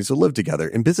opportunities to live together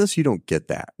in business, you don't get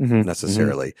that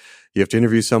necessarily. You have to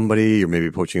interview somebody, you're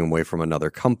maybe poaching them away from another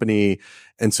company.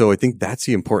 And so I think that's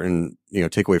the important,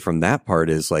 takeaway from that part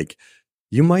is like,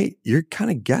 you're kind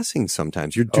of guessing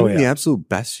sometimes. You're doing the absolute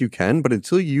best you can, but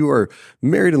until you are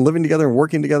married and living together and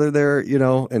working together there,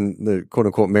 and the quote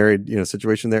unquote married,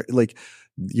 situation there, like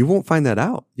you won't find that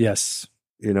out. Yes.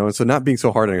 And so not being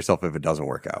so hard on yourself if it doesn't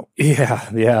work out.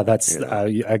 Yeah. That's,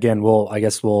 again, I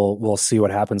guess we'll see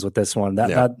what happens with this one.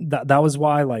 That was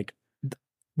why, like,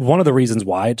 one of the reasons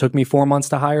why it took me 4 months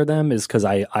to hire them is because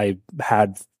I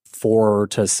had 4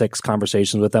 to 6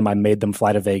 conversations with them. I made them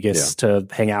fly to Vegas to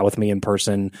hang out with me in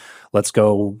person. Let's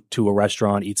go to a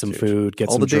restaurant, eat some food,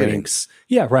 get some drinks.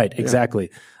 Yeah, right. Exactly.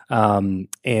 And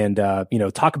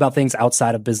talk about things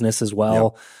outside of business as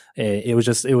well. It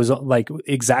was like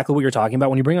exactly what you're talking about.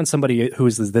 When you bring on somebody who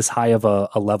is this high of a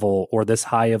level or this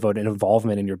high of an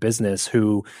involvement in your business,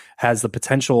 who has the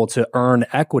potential to earn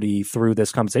equity through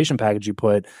this compensation package you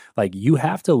put, like you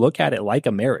have to look at it like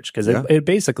a marriage, because it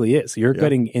basically is. You're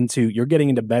getting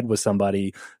into bed with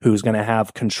somebody who's going to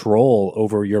have control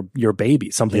over your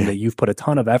baby, something that you've put a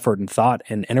ton of effort and thought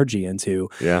and energy into.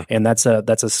 Yeah. And that's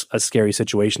a scary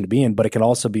situation to be in, but it can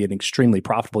also be an extremely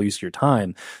profitable use of your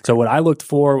time. So what I looked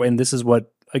for, and this is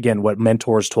what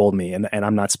mentors told me, and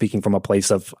I'm not speaking from a place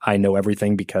of I know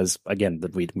everything, because again,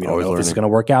 we don't know if this is going to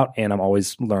work out, and I'm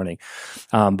always learning.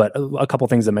 But a couple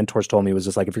things that mentors told me was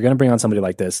just like, if you're going to bring on somebody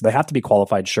like this, they have to be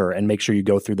qualified, sure, and make sure you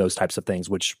go through those types of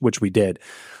things, which we did.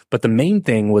 But the main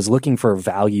thing was looking for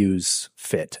values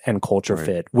fit and culture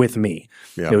fit with me.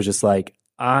 Yeah. It was just like,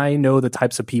 I know the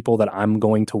types of people that I'm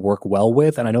going to work well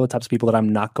with, and I know the types of people that I'm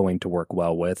not going to work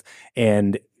well with.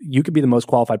 And you could be the most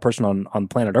qualified person on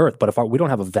planet Earth, but if we don't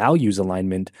have a values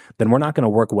alignment, then we're not going to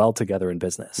work well together in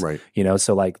business. Right.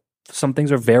 So like some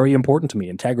things are very important to me,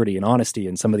 integrity and honesty,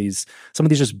 and some of these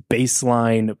just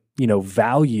baseline,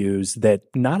 values that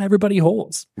not everybody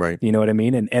holds. Right. You know what I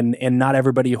mean? And not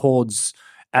everybody holds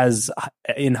as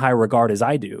in high regard as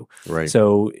I do. Right.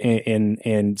 So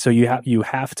and so you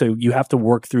have to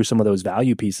work through some of those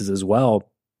value pieces as well,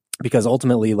 because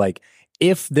ultimately, like,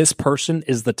 if this person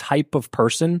is the type of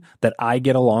person that I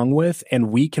get along with and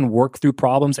we can work through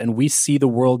problems and we see the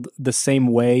world the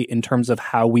same way in terms of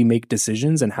how we make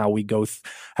decisions and how we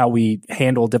how we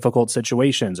handle difficult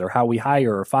situations or how we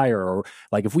hire or fire, or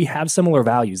like if we have similar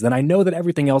values, then I know that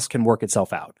everything else can work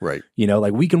itself out. Right. You know,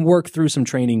 like we can work through some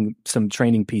training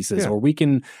pieces, or we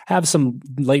can have some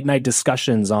late night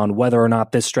discussions on whether or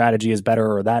not this strategy is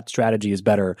better or that strategy is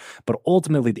better. But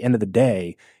ultimately, at the end of the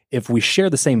day, if we share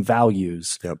the same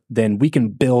values, then we can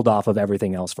build off of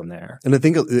everything else from there. And I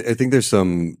think there's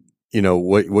some, you know,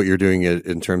 what you're doing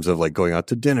in terms of like going out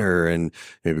to dinner and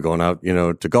maybe going out, you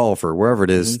know, to golf or wherever it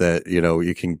is that, you know,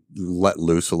 you can let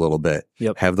loose a little bit,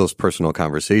 have those personal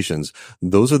conversations.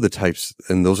 Those are the types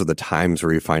and those are the times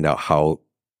where you find out how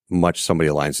much somebody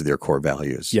aligns with your core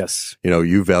values. Yes. You know,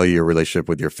 you value your relationship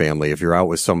with your family. If you're out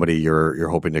with somebody, you're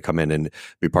hoping to come in and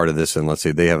be part of this. And let's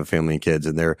say they have a family and kids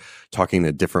and they're talking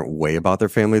a different way about their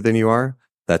family than you are.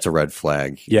 That's a red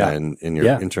flag.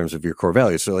 In terms of your core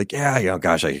values. So like, you know,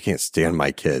 gosh, I can't stand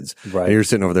my kids. Right. And you're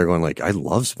sitting over there going like, I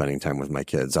love spending time with my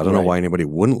kids. I don't know why anybody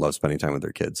wouldn't love spending time with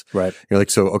their kids. Right. You're like,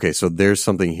 so there's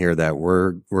something here that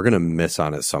we're going to miss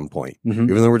on at some point. Even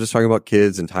though we're just talking about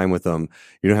kids and time with them,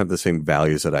 you don't have the same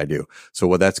values that I do. So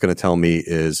what that's going to tell me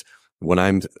is when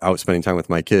I'm out spending time with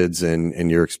my kids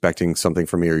and you're expecting something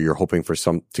from me or you're hoping for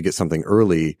to get something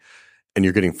early and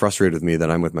you're getting frustrated with me that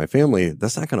I'm with my family,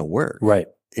 that's not going to work. Right.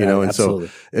 You know, and absolutely.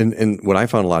 so, and what I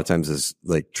found a lot of times is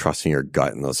like trusting your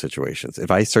gut in those situations.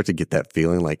 If I start to get that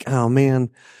feeling like, oh man,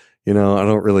 you know, I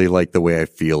don't really like the way I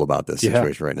feel about this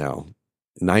situation right now.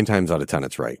 9 times out of 10,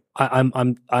 it's right.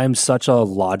 I'm such a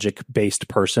logic based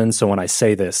person. So when I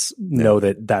say this, know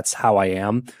that that's how I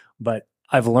am. But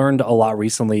I've learned a lot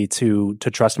recently to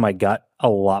trust my gut a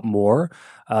lot more,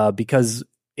 because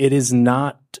it is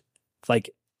not like,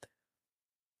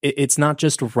 it's not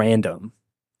just random.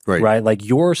 Right. Like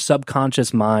your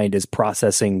subconscious mind is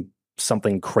processing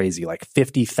something crazy, like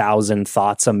 50,000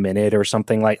 thoughts a minute or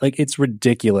something like it's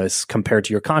ridiculous compared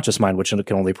to your conscious mind, which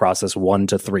can only process 1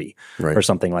 to 3 or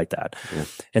something like that. Yeah.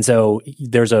 And so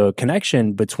there's a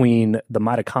connection between the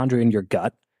mitochondria in your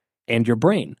gut and your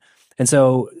brain. And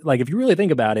so like, if you really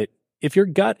think about it, if your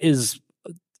gut is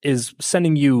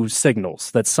sending you signals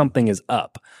that something is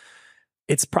up,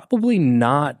 it's probably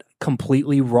not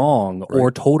completely wrong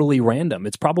or totally random.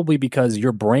 It's probably because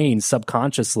your brain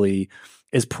subconsciously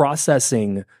is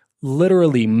processing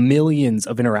literally millions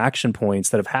of interaction points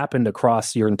that have happened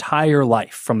across your entire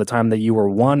life from the time that you were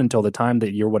 1 until the time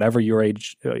that you're whatever your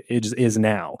age is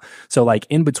now. So like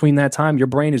in between that time, your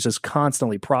brain is just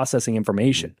constantly processing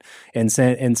information. And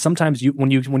sometimes when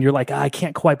you're like, I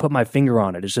can't quite put my finger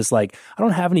on it. It's just like, I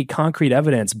don't have any concrete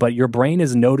evidence, but your brain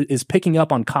is picking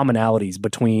up on commonalities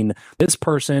between this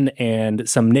person and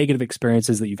some negative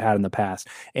experiences that you've had in the past.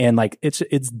 And like, it's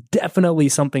definitely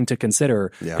something to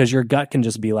consider because your gut can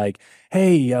just be like,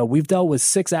 hey, we've dealt with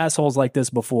 6 assholes like this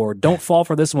before. Don't fall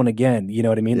for this one again. You know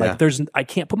what I mean? Like I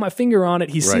can't put my finger on it.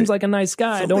 He seems like a nice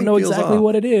guy. Something I don't know exactly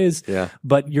what it is. Yeah.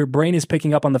 But your brain is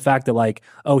picking up on the fact that like,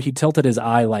 oh, he tilted his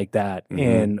eye like that.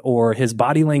 Or his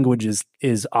body language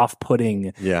is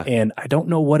off-putting. Yeah. And I don't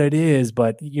know what it is,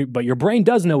 but your brain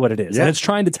does know what it is. Yeah. And it's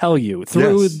trying to tell you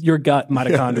through your gut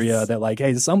mitochondria that like,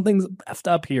 hey, something's effed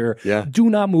up here. Yeah. Do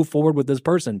not move forward with this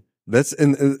person. That's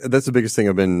the biggest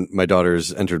thing. My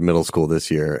daughter's entered middle school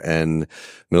this year, and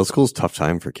middle school is a tough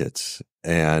time for kids.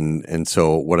 And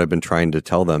so what I've been trying to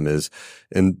tell them is,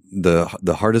 and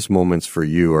the hardest moments for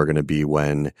you are going to be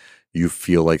when you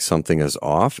feel like something is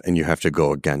off and you have to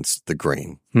go against the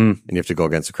grain and you have to go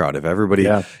against the crowd. If everybody,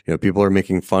 you know, people are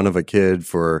making fun of a kid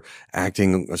for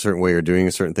acting a certain way or doing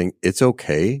a certain thing, it's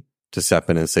okay to step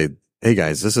in and say, hey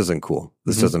guys, this isn't cool.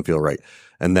 This doesn't feel right.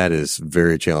 And that is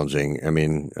very challenging. I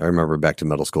mean, I remember back to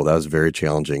middle school, that was very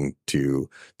challenging to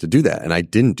do that. And I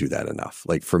didn't do that enough.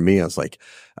 Like for me, I was like,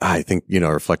 I think, you know,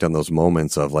 reflect on those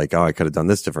moments of like, oh, I could have done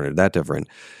this different or that different.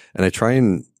 And I try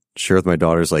and share with my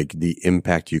daughters, like the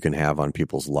impact you can have on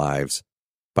people's lives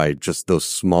by just those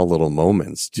small little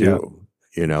moments too,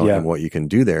 you know, and what you can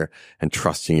do there and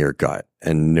trusting your gut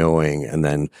and knowing, and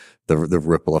then the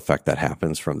ripple effect that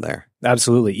happens from there.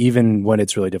 Absolutely. Even when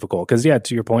it's really difficult. Because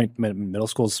to your point, middle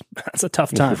school's, that's a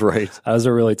tough time. Right. That was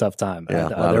a really tough time. Yeah,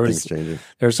 a lot of things changing.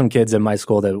 There were some kids in my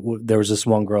school there was this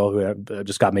one girl who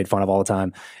just got made fun of all the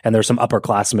time. And there's some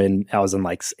upperclassmen. I was in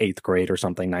like 8th grade or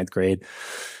something, 9th grade.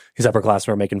 These upperclassmen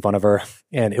were making fun of her.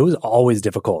 And it was always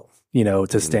difficult, you know,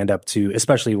 to stand up to,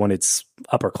 especially when it's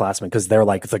upperclassmen, because they're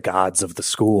like the gods of the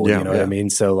school. You know what I mean?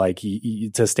 So like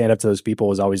to stand up to those people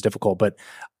was always difficult. But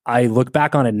I look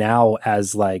back on it now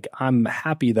as like, I'm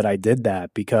happy that I did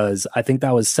that, because I think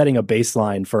that was setting a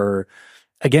baseline for,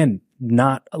 again,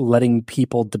 not letting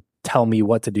people tell me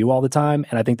what to do all the time.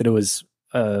 And I think that it was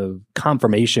a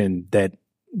confirmation that,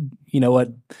 you know what,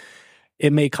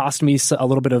 it may cost me a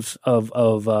little bit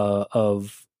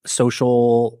of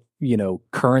social,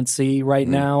 currency right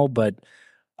now, but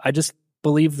I just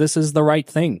believe this is the right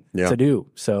thing to do.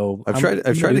 So I've tried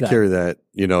to carry that,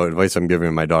 advice I'm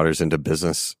giving my daughters into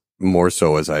business more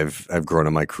so as I've grown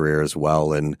in my career as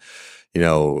well. And,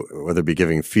 whether it be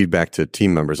giving feedback to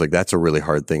team members, like that's a really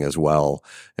hard thing as well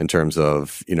in terms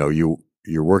of,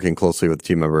 you're working closely with a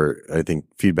team member. I think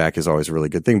feedback is always a really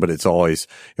good thing, but it's always,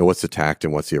 what's the tact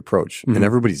and what's the approach? And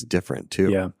everybody's different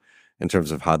too. In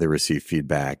terms of how they receive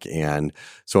feedback. And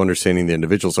so understanding the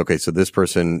individuals, okay, so this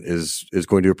person is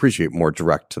going to appreciate more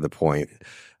direct to the point,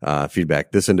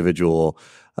 feedback. This individual,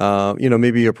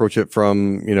 maybe approach it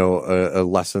from, a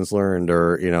lessons learned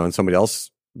or, and somebody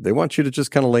else, they want you to just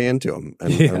kind of lay into them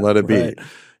and let it be. Right.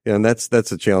 And that's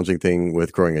a challenging thing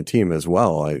with growing a team as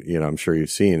well. I'm sure you've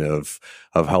seen of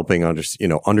helping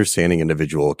understanding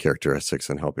individual characteristics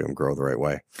and helping them grow the right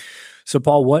way. So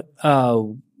Paul, what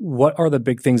are the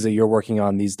big things that you're working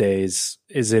on these days?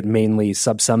 Is it mainly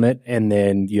SubSummit and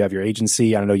then you have your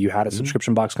agency? I don't know, you had a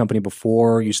subscription box company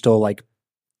before. You still like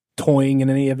toying in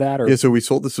any of that? Or? Yeah, so we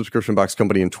sold the subscription box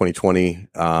company in 2020,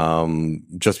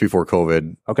 just before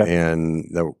COVID. Okay. And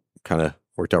that kind of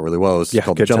worked out really well. It was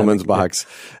called the Gentleman's Box.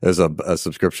 It was a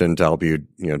subscription to help you,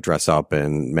 dress up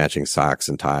in matching socks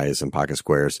and ties and pocket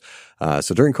squares.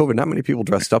 So during COVID, not many people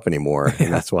dressed up anymore.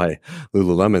 And that's why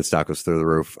Lululemon stock was through the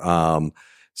roof.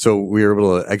 So we were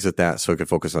able to exit that so we could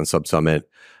focus on SubSummit.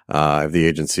 I have the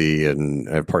agency and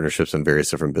I have partnerships in various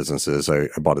different businesses. I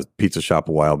bought a pizza shop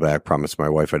a while back, promised my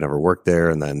wife I'd never work there,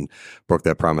 and then broke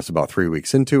that promise about 3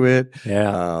 weeks into it.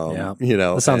 Yeah.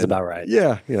 That sounds about right.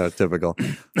 Yeah. Typical.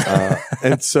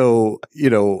 And so,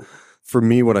 for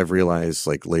me, what I've realized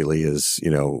like lately is,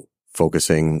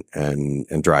 focusing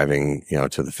and driving,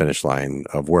 to the finish line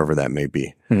of wherever that may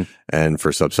be. And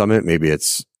for SubSummit, maybe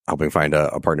it's helping find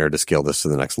a partner to scale this to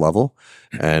the next level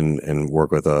and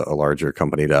work with a larger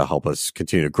company to help us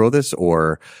continue to grow this.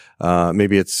 Or,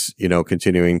 maybe it's,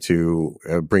 continuing to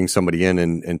bring somebody in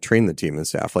and train the team and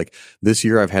staff. Like this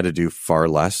year, I've had to do far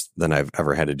less than I've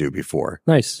ever had to do before.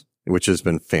 Nice. Which has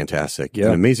been fantastic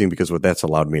and amazing because what that's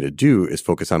allowed me to do is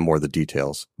focus on more of the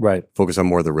details. Right. Focus on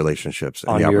more of the relationships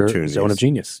and on the your opportunities. Zone of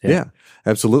genius. Yeah,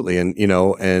 absolutely. And,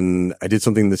 and I did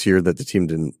something this year that the team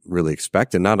didn't really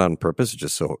expect and not on purpose. It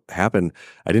just so happened.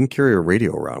 I didn't carry a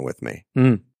radio around with me.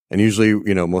 And usually,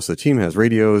 most of the team has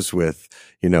radios with,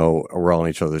 we're all in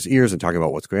each other's ears and talking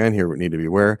about what's going on here, what need to be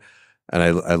aware. And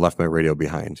I left my radio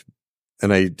behind.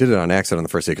 And I did it on accident on the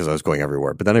first day because I was going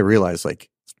everywhere. But then I realized it's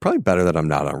probably better that I'm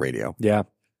not on radio. Yeah.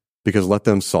 Because let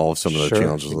them solve some of the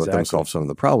challenges, exactly. Let them solve some of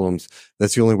the problems.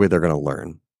 That's the only way they're going to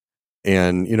learn.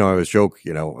 And, I always joke,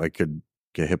 I could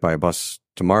get hit by a bus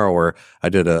tomorrow, or I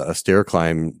did a stair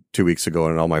climb 2 weeks ago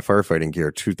in all my firefighting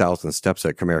gear, 2,000 steps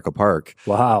at Comerica Park.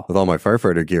 Wow. With all my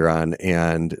firefighter gear on.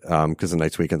 And, cause the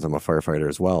nights, weekends, I'm a firefighter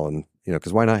as well. And,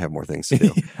 cause why not have more things to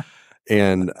do?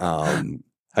 And,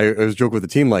 I was joking with the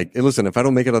team, like, hey, listen, if I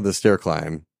don't make it on the stair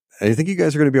climb, I think you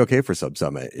guys are going to be okay for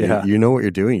SubSummit. Yeah. You know what you're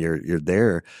doing. You're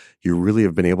there. You really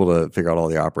have been able to figure out all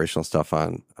the operational stuff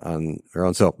on your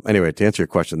own. So anyway, to answer your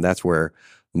question, that's where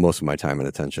most of my time and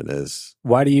attention is.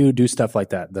 Why do you do stuff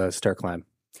like that, the stair climb?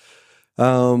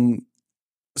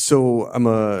 So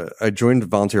I joined a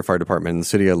volunteer fire department in the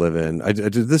city I live in. I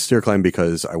did this stair climb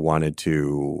because I wanted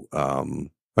to,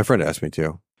 my friend asked me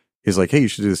to. He's like, hey, you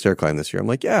should do the stair climb this year. I'm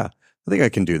like, yeah. I think I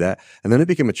can do that. And then it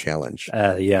became a challenge.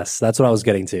 Yes, that's what I was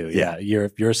getting to. Yeah.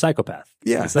 You're a psychopath.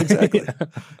 Yeah, exactly.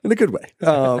 In a good way.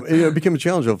 It became a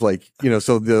challenge of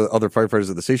so the other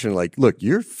firefighters at the station are like, look,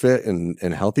 you're fit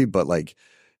and healthy, but are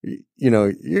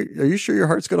you sure your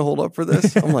heart's going to hold up for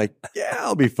this? I'm like, yeah,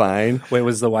 I'll be fine. Wait,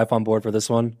 was the wife on board for this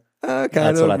one? Kind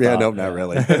of. Yeah, no, not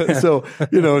really. So,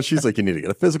 she's like, you need to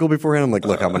get a physical beforehand. I'm like,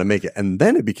 look, I'm going to make it. And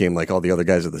then it became like all the other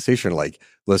guys at the station are like,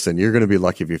 listen, you're going to be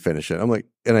lucky if you finish it. I'm like,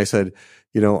 and I said,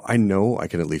 I know I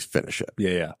can at least finish it.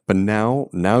 Yeah. But now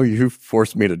you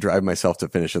forced me to drive myself to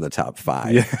finish in the top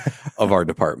 5 of our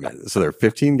department. So there are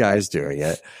 15 guys doing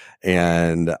it.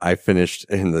 And I finished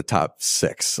in the top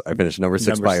 6. I finished number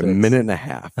 6 by a minute and a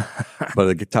half.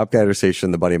 But the top guy at our station,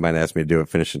 the buddy of mine asked me to do it,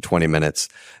 finished in 20 minutes.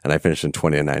 And I finished in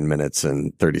 29 minutes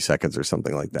and 30 seconds or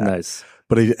something like that. Nice.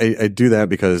 But I do that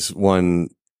because one,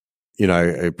 I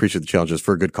appreciate the challenges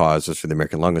for a good cause, just for the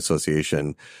American Lung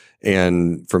Association.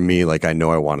 And for me, I know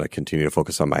I want to continue to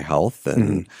focus on my health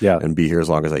and be here as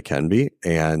long as I can be.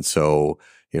 And so,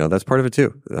 that's part of it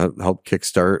too. Help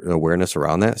kickstart awareness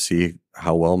around that, see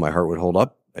how well my heart would hold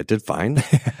up it did fine.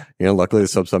 Luckily the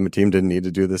SubSummit team didn't need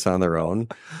to do this on their own.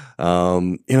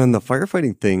 And the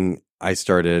firefighting thing, I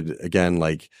started again,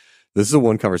 like, this is the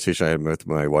one conversation I had with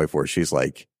my wife where she's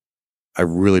like, I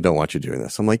really don't want you doing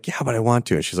this. I'm like, yeah, but I want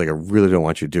to. And she's like, I really don't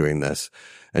want you doing this.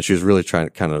 And she was really trying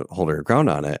to kind of hold her ground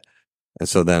on it. And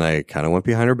so then I kind of went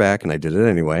behind her back and I did it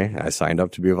anyway. I signed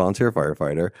up to be a volunteer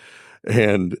firefighter,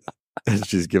 and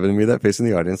she's giving me that face in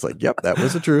the audience like, yep, that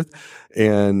was the truth.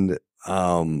 And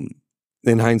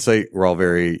in hindsight, we're all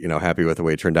very, happy with the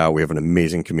way it turned out. We have an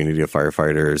amazing community of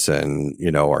firefighters, and,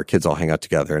 our kids all hang out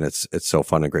together, and it's so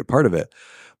fun and a great part of it.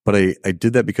 But I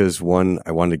did that because, one,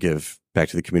 I wanted to give back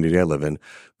to the community I live in,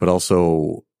 but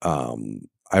also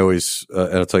I always,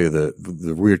 and I'll tell you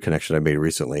the weird connection I made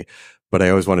recently, but I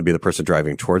always want to be the person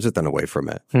driving towards it than away from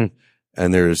it.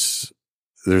 And there's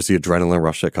the adrenaline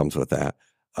rush that comes with that,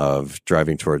 of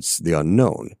driving towards the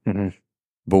unknown. Mm-hmm.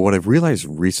 But what I've realized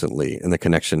recently in the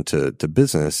connection to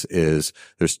business is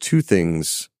there's two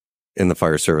things in the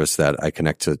fire service that I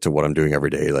connect to what I'm doing every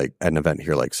day, like at an event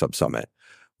here like SubSummit.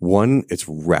 One, it's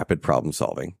rapid problem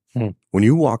solving. When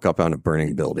you walk up on a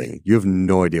burning building, you have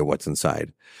no idea what's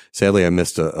inside. Sadly, I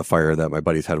missed a fire that my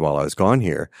buddies had while I was gone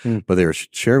here, but they were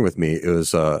sharing with me. It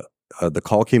was the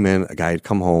call came in, a guy had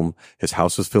come home, his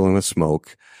house was filling with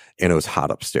smoke, and it was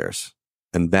hot upstairs.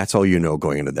 And that's all you know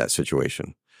going into that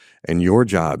situation. And your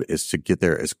job is to get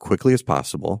there as quickly as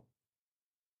possible,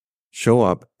 show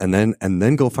up, and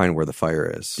then go find where the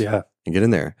fire is. Yeah. And get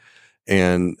in there.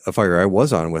 And a fire I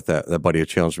was on with that buddy who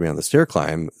challenged me on the stair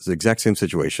climb is the exact same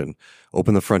situation.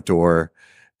 Open the front door,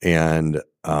 and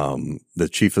the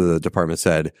chief of the department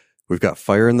said, "We've got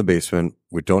fire in the basement.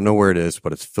 We don't know where it is,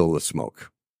 but it's filled with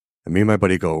smoke." And me and my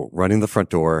buddy go running the front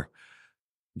door,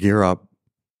 gear up,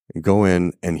 and go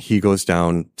in, and he goes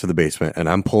down to the basement, and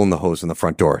I'm pulling the hose in the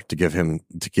front door to get him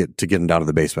down to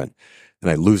the basement,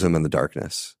 and I lose him in the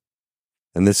darkness.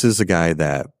 And this is a guy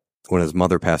that, when his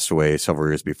mother passed away several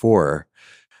years before,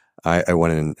 I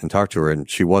went in and talked to her, and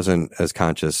she wasn't as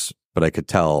conscious, but I could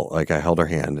tell, like, I held her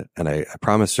hand, and I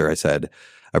promised her, I said,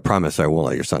 I promise I won't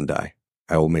let your son die.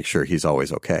 I will make sure he's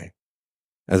always okay.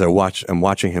 As I'm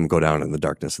watching him go down in the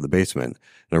darkness of the basement,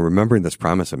 and I'm remembering this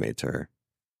promise I made to her.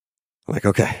 I'm like,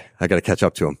 okay, I got to catch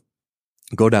up to him.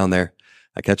 Go down there.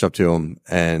 I catch up to him,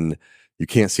 and you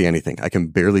can't see anything. I can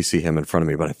barely see him in front of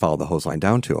me, but I follow the hose line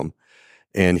down to him,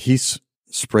 and he's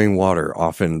spraying water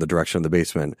off in the direction of the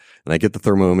basement. And I get the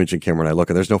thermal imaging camera, and I look,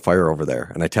 and there's no fire over there.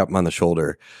 And I tap him on the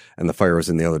shoulder, and the fire was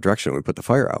in the other direction. We put the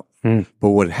fire out. But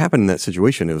what happened in that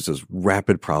situation, it was this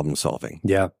rapid problem solving.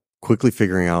 Yeah. Quickly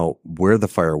figuring out where the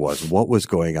fire was, what was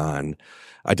going on,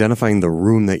 identifying the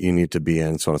room that you need to be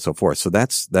in, so on and so forth. So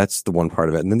that's the one part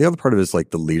of it. And then the other part of it is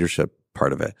like the leadership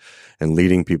part of it, and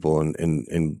leading people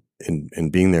and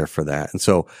being there for that. And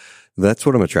so that's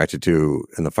what I'm attracted to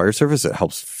in the fire service. It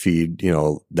helps feed,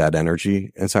 that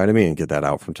energy inside of me and get that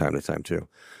out from time to time too.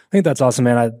 I think that's awesome,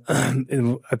 man.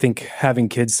 I think having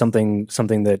kids, something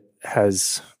that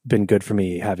has been good for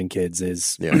me, having kids,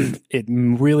 is it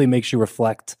really makes you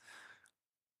reflect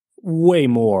way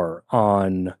more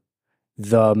on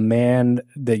the man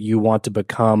that you want to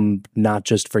become, not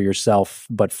just for yourself,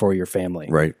 but for your family.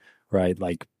 Right.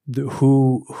 Like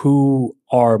who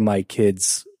are my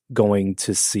kids going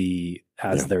to see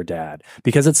as their dad?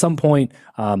 Because at some point,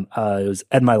 it was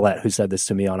Ed Milet who said this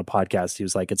to me on a podcast. He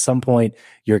was like, at some point,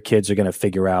 your kids are going to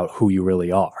figure out who you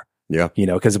really are. Yeah.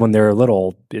 Because when they're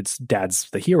little, it's dad's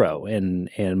the hero, and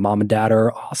mom and dad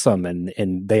are awesome,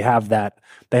 and they have that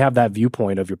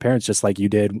viewpoint of your parents, just like you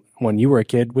did when you were a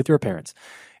kid with your parents.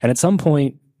 And at some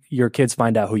point, your kids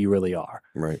find out who you really are.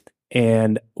 Right.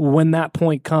 And when that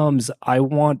point comes,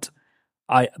 my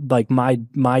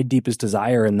deepest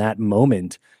desire in that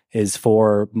moment is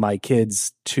for my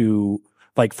kids to,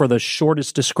 like, for the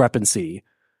shortest discrepancy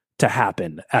to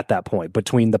happen at that point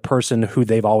between the person who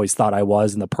they've always thought I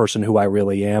was and the person who I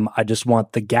really am. I just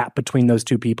want the gap between those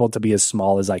two people to be as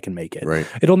small as I can make it. Right.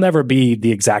 It'll never be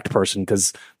the exact person,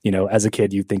 because, as a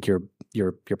kid, you think your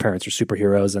parents are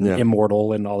superheroes and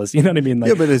immortal and all this, you know what I mean?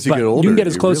 Like, but as you get older, you can get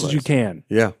as close as you can.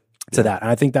 Yeah. To that.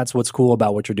 And I think that's what's cool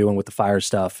about what you're doing with the fire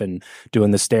stuff, and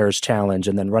doing the stairs challenge,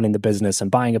 and then running the business and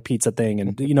buying a pizza thing,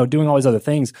 and doing all these other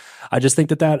things. I just think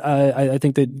that I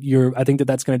think that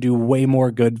that's going to do way more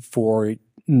good for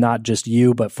not just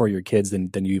you, but for your kids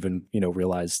than you even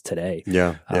realize today.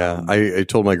 Yeah. I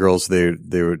told my girls they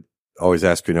would always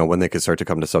ask when they could start to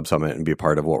come to SubSummit and be a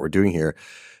part of what we're doing here.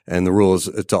 And the rule is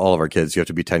to all of our kids, you have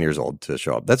to be 10 years old to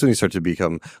show up. That's when you start to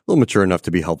become a little mature enough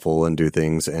to be helpful and do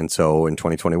things. And so in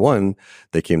 2021,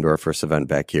 they came to our first event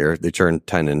back here. They turned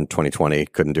 10 in 2020,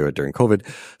 couldn't do it during COVID.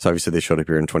 So obviously they showed up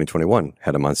here in 2021,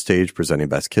 had them on stage presenting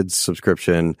Best Kids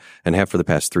subscription, and have for the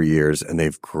past 3 years. And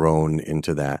they've grown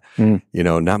into that. You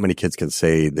know, not many kids can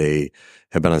say they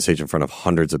have been on stage in front of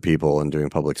hundreds of people and doing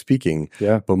public speaking.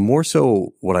 Yeah. But more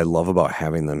so what I love about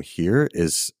having them here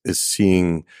is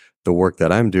seeing the work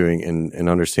that I'm doing and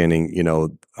understanding, you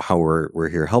know, how we're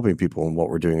here helping people and what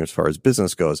we're doing as far as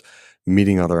business goes,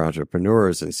 meeting other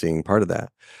entrepreneurs and seeing part of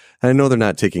that. And I know they're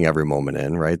not taking every moment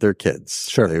in, right? They're kids.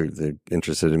 Sure. They're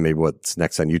interested in maybe what's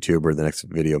next on YouTube or the next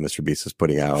video Mr. Beast is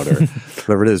putting out or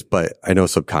whatever it is. But I know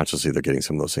subconsciously they're getting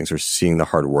some of those things. They're seeing the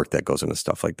hard work that goes into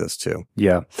stuff like this too.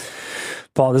 Yeah.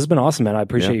 Paul, this has been awesome, man. I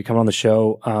appreciate you coming on the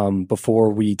show.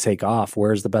 Before we take off,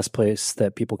 where's the best place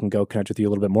that people can go connect with you a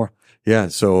little bit more? Yeah.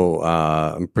 So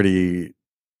I'm pretty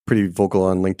vocal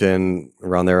on LinkedIn,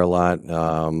 around there a lot.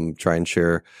 Try and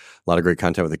share a lot of great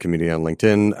content with the community on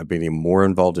LinkedIn. I've been more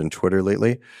involved in Twitter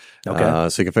lately. Okay.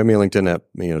 So you can find me on LinkedIn at,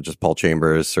 you know, just Paul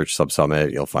Chambers, search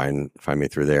SubSummit. You'll find me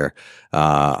through there.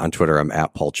 On Twitter, I'm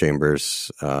at Paul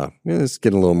Chambers. It's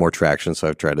getting a little more traction. So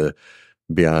I've tried to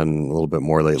be on a little bit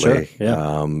more lately. Sure.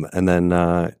 Yeah. And then,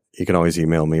 you can always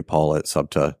email me, Paul at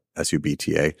subta.com.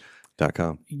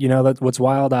 You know, that's what's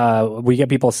wild. We get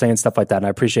people saying stuff like that, and I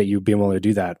appreciate you being willing to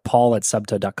do that. Paul at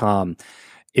subta.com.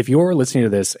 If you're listening to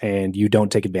this and you don't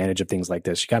take advantage of things like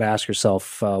this, you got to ask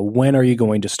yourself, when are you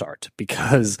going to start?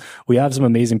 Because we have some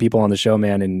amazing people on the show,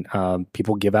 man, and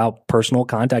people give out personal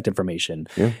contact information.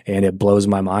 Yeah. And it blows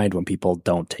my mind when people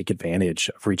don't take advantage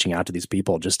of reaching out to these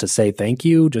people just to say thank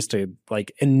you, just to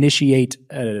like initiate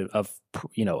a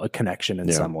connection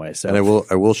in some way. So, and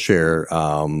I will share,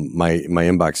 my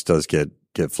inbox does get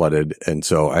flooded. And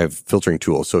so I have filtering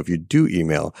tools. So if you do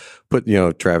email, put, you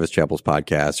know, Travis Chappell's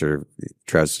podcast or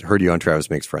Travis heard you on Travis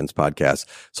Makes Friends podcast.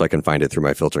 So I can find it through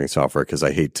my filtering software because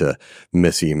I hate to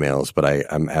miss emails, but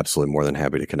I'm absolutely more than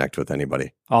happy to connect with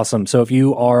anybody. Awesome. So if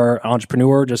you are an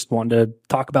entrepreneur, just wanting to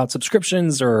talk about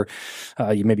subscriptions, or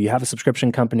maybe you have a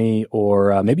subscription company,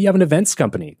 or maybe you have an events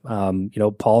company.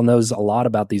 Paul knows a lot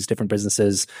about these different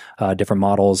businesses, different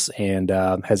models, and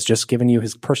has just given you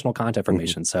his personal contact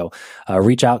information. So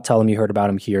reach out, tell him you heard about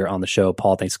him here on the show.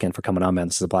 Paul, thanks again for coming on, man.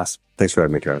 This is a blast. Thanks for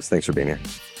having me, Travis. Thanks for being here.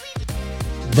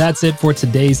 That's it for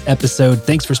today's episode.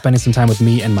 Thanks for spending some time with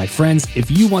me and my friends. If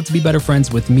you want to be better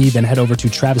friends with me, then head over to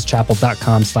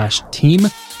travischappell.com/team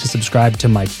to subscribe to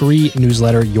my free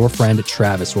newsletter, Your Friend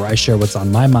Travis, where I share what's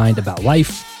on my mind about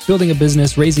life, building a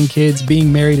business, raising kids,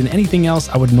 being married, and anything else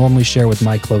I would normally share with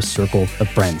my close circle of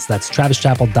friends. That's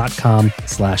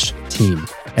travischappell.com/team.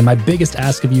 And my biggest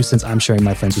ask of you, since I'm sharing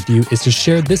my friends with you, is to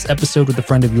share this episode with a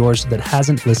friend of yours that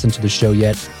hasn't listened to the show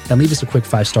yet, and leave us a quick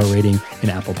 5-star rating in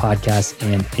Apple Podcasts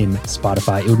and in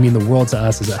Spotify. It would mean the world to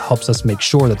us, as it helps us make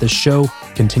sure that this show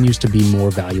continues to be more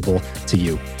valuable to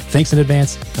you. Thanks in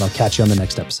advance, and I'll catch you on the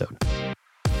next episode.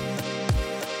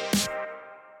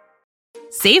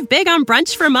 Save big on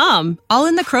brunch for mom, all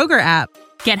in the Kroger app.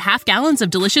 Get half gallons of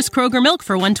delicious Kroger milk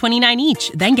for $1.29 each.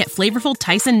 Then get flavorful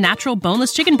Tyson natural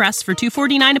boneless chicken breasts for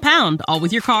 $2.49 a pound, all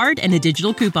with your card and a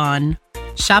digital coupon.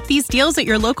 Shop these deals at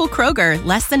your local Kroger,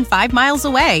 less than 5 miles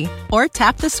away. Or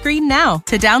tap the screen now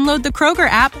to download the Kroger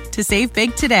app to save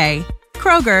big today.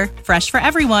 Kroger, fresh for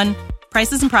everyone.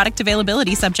 Prices and product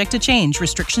availability subject to change.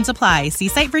 Restrictions apply. See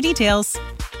site for details.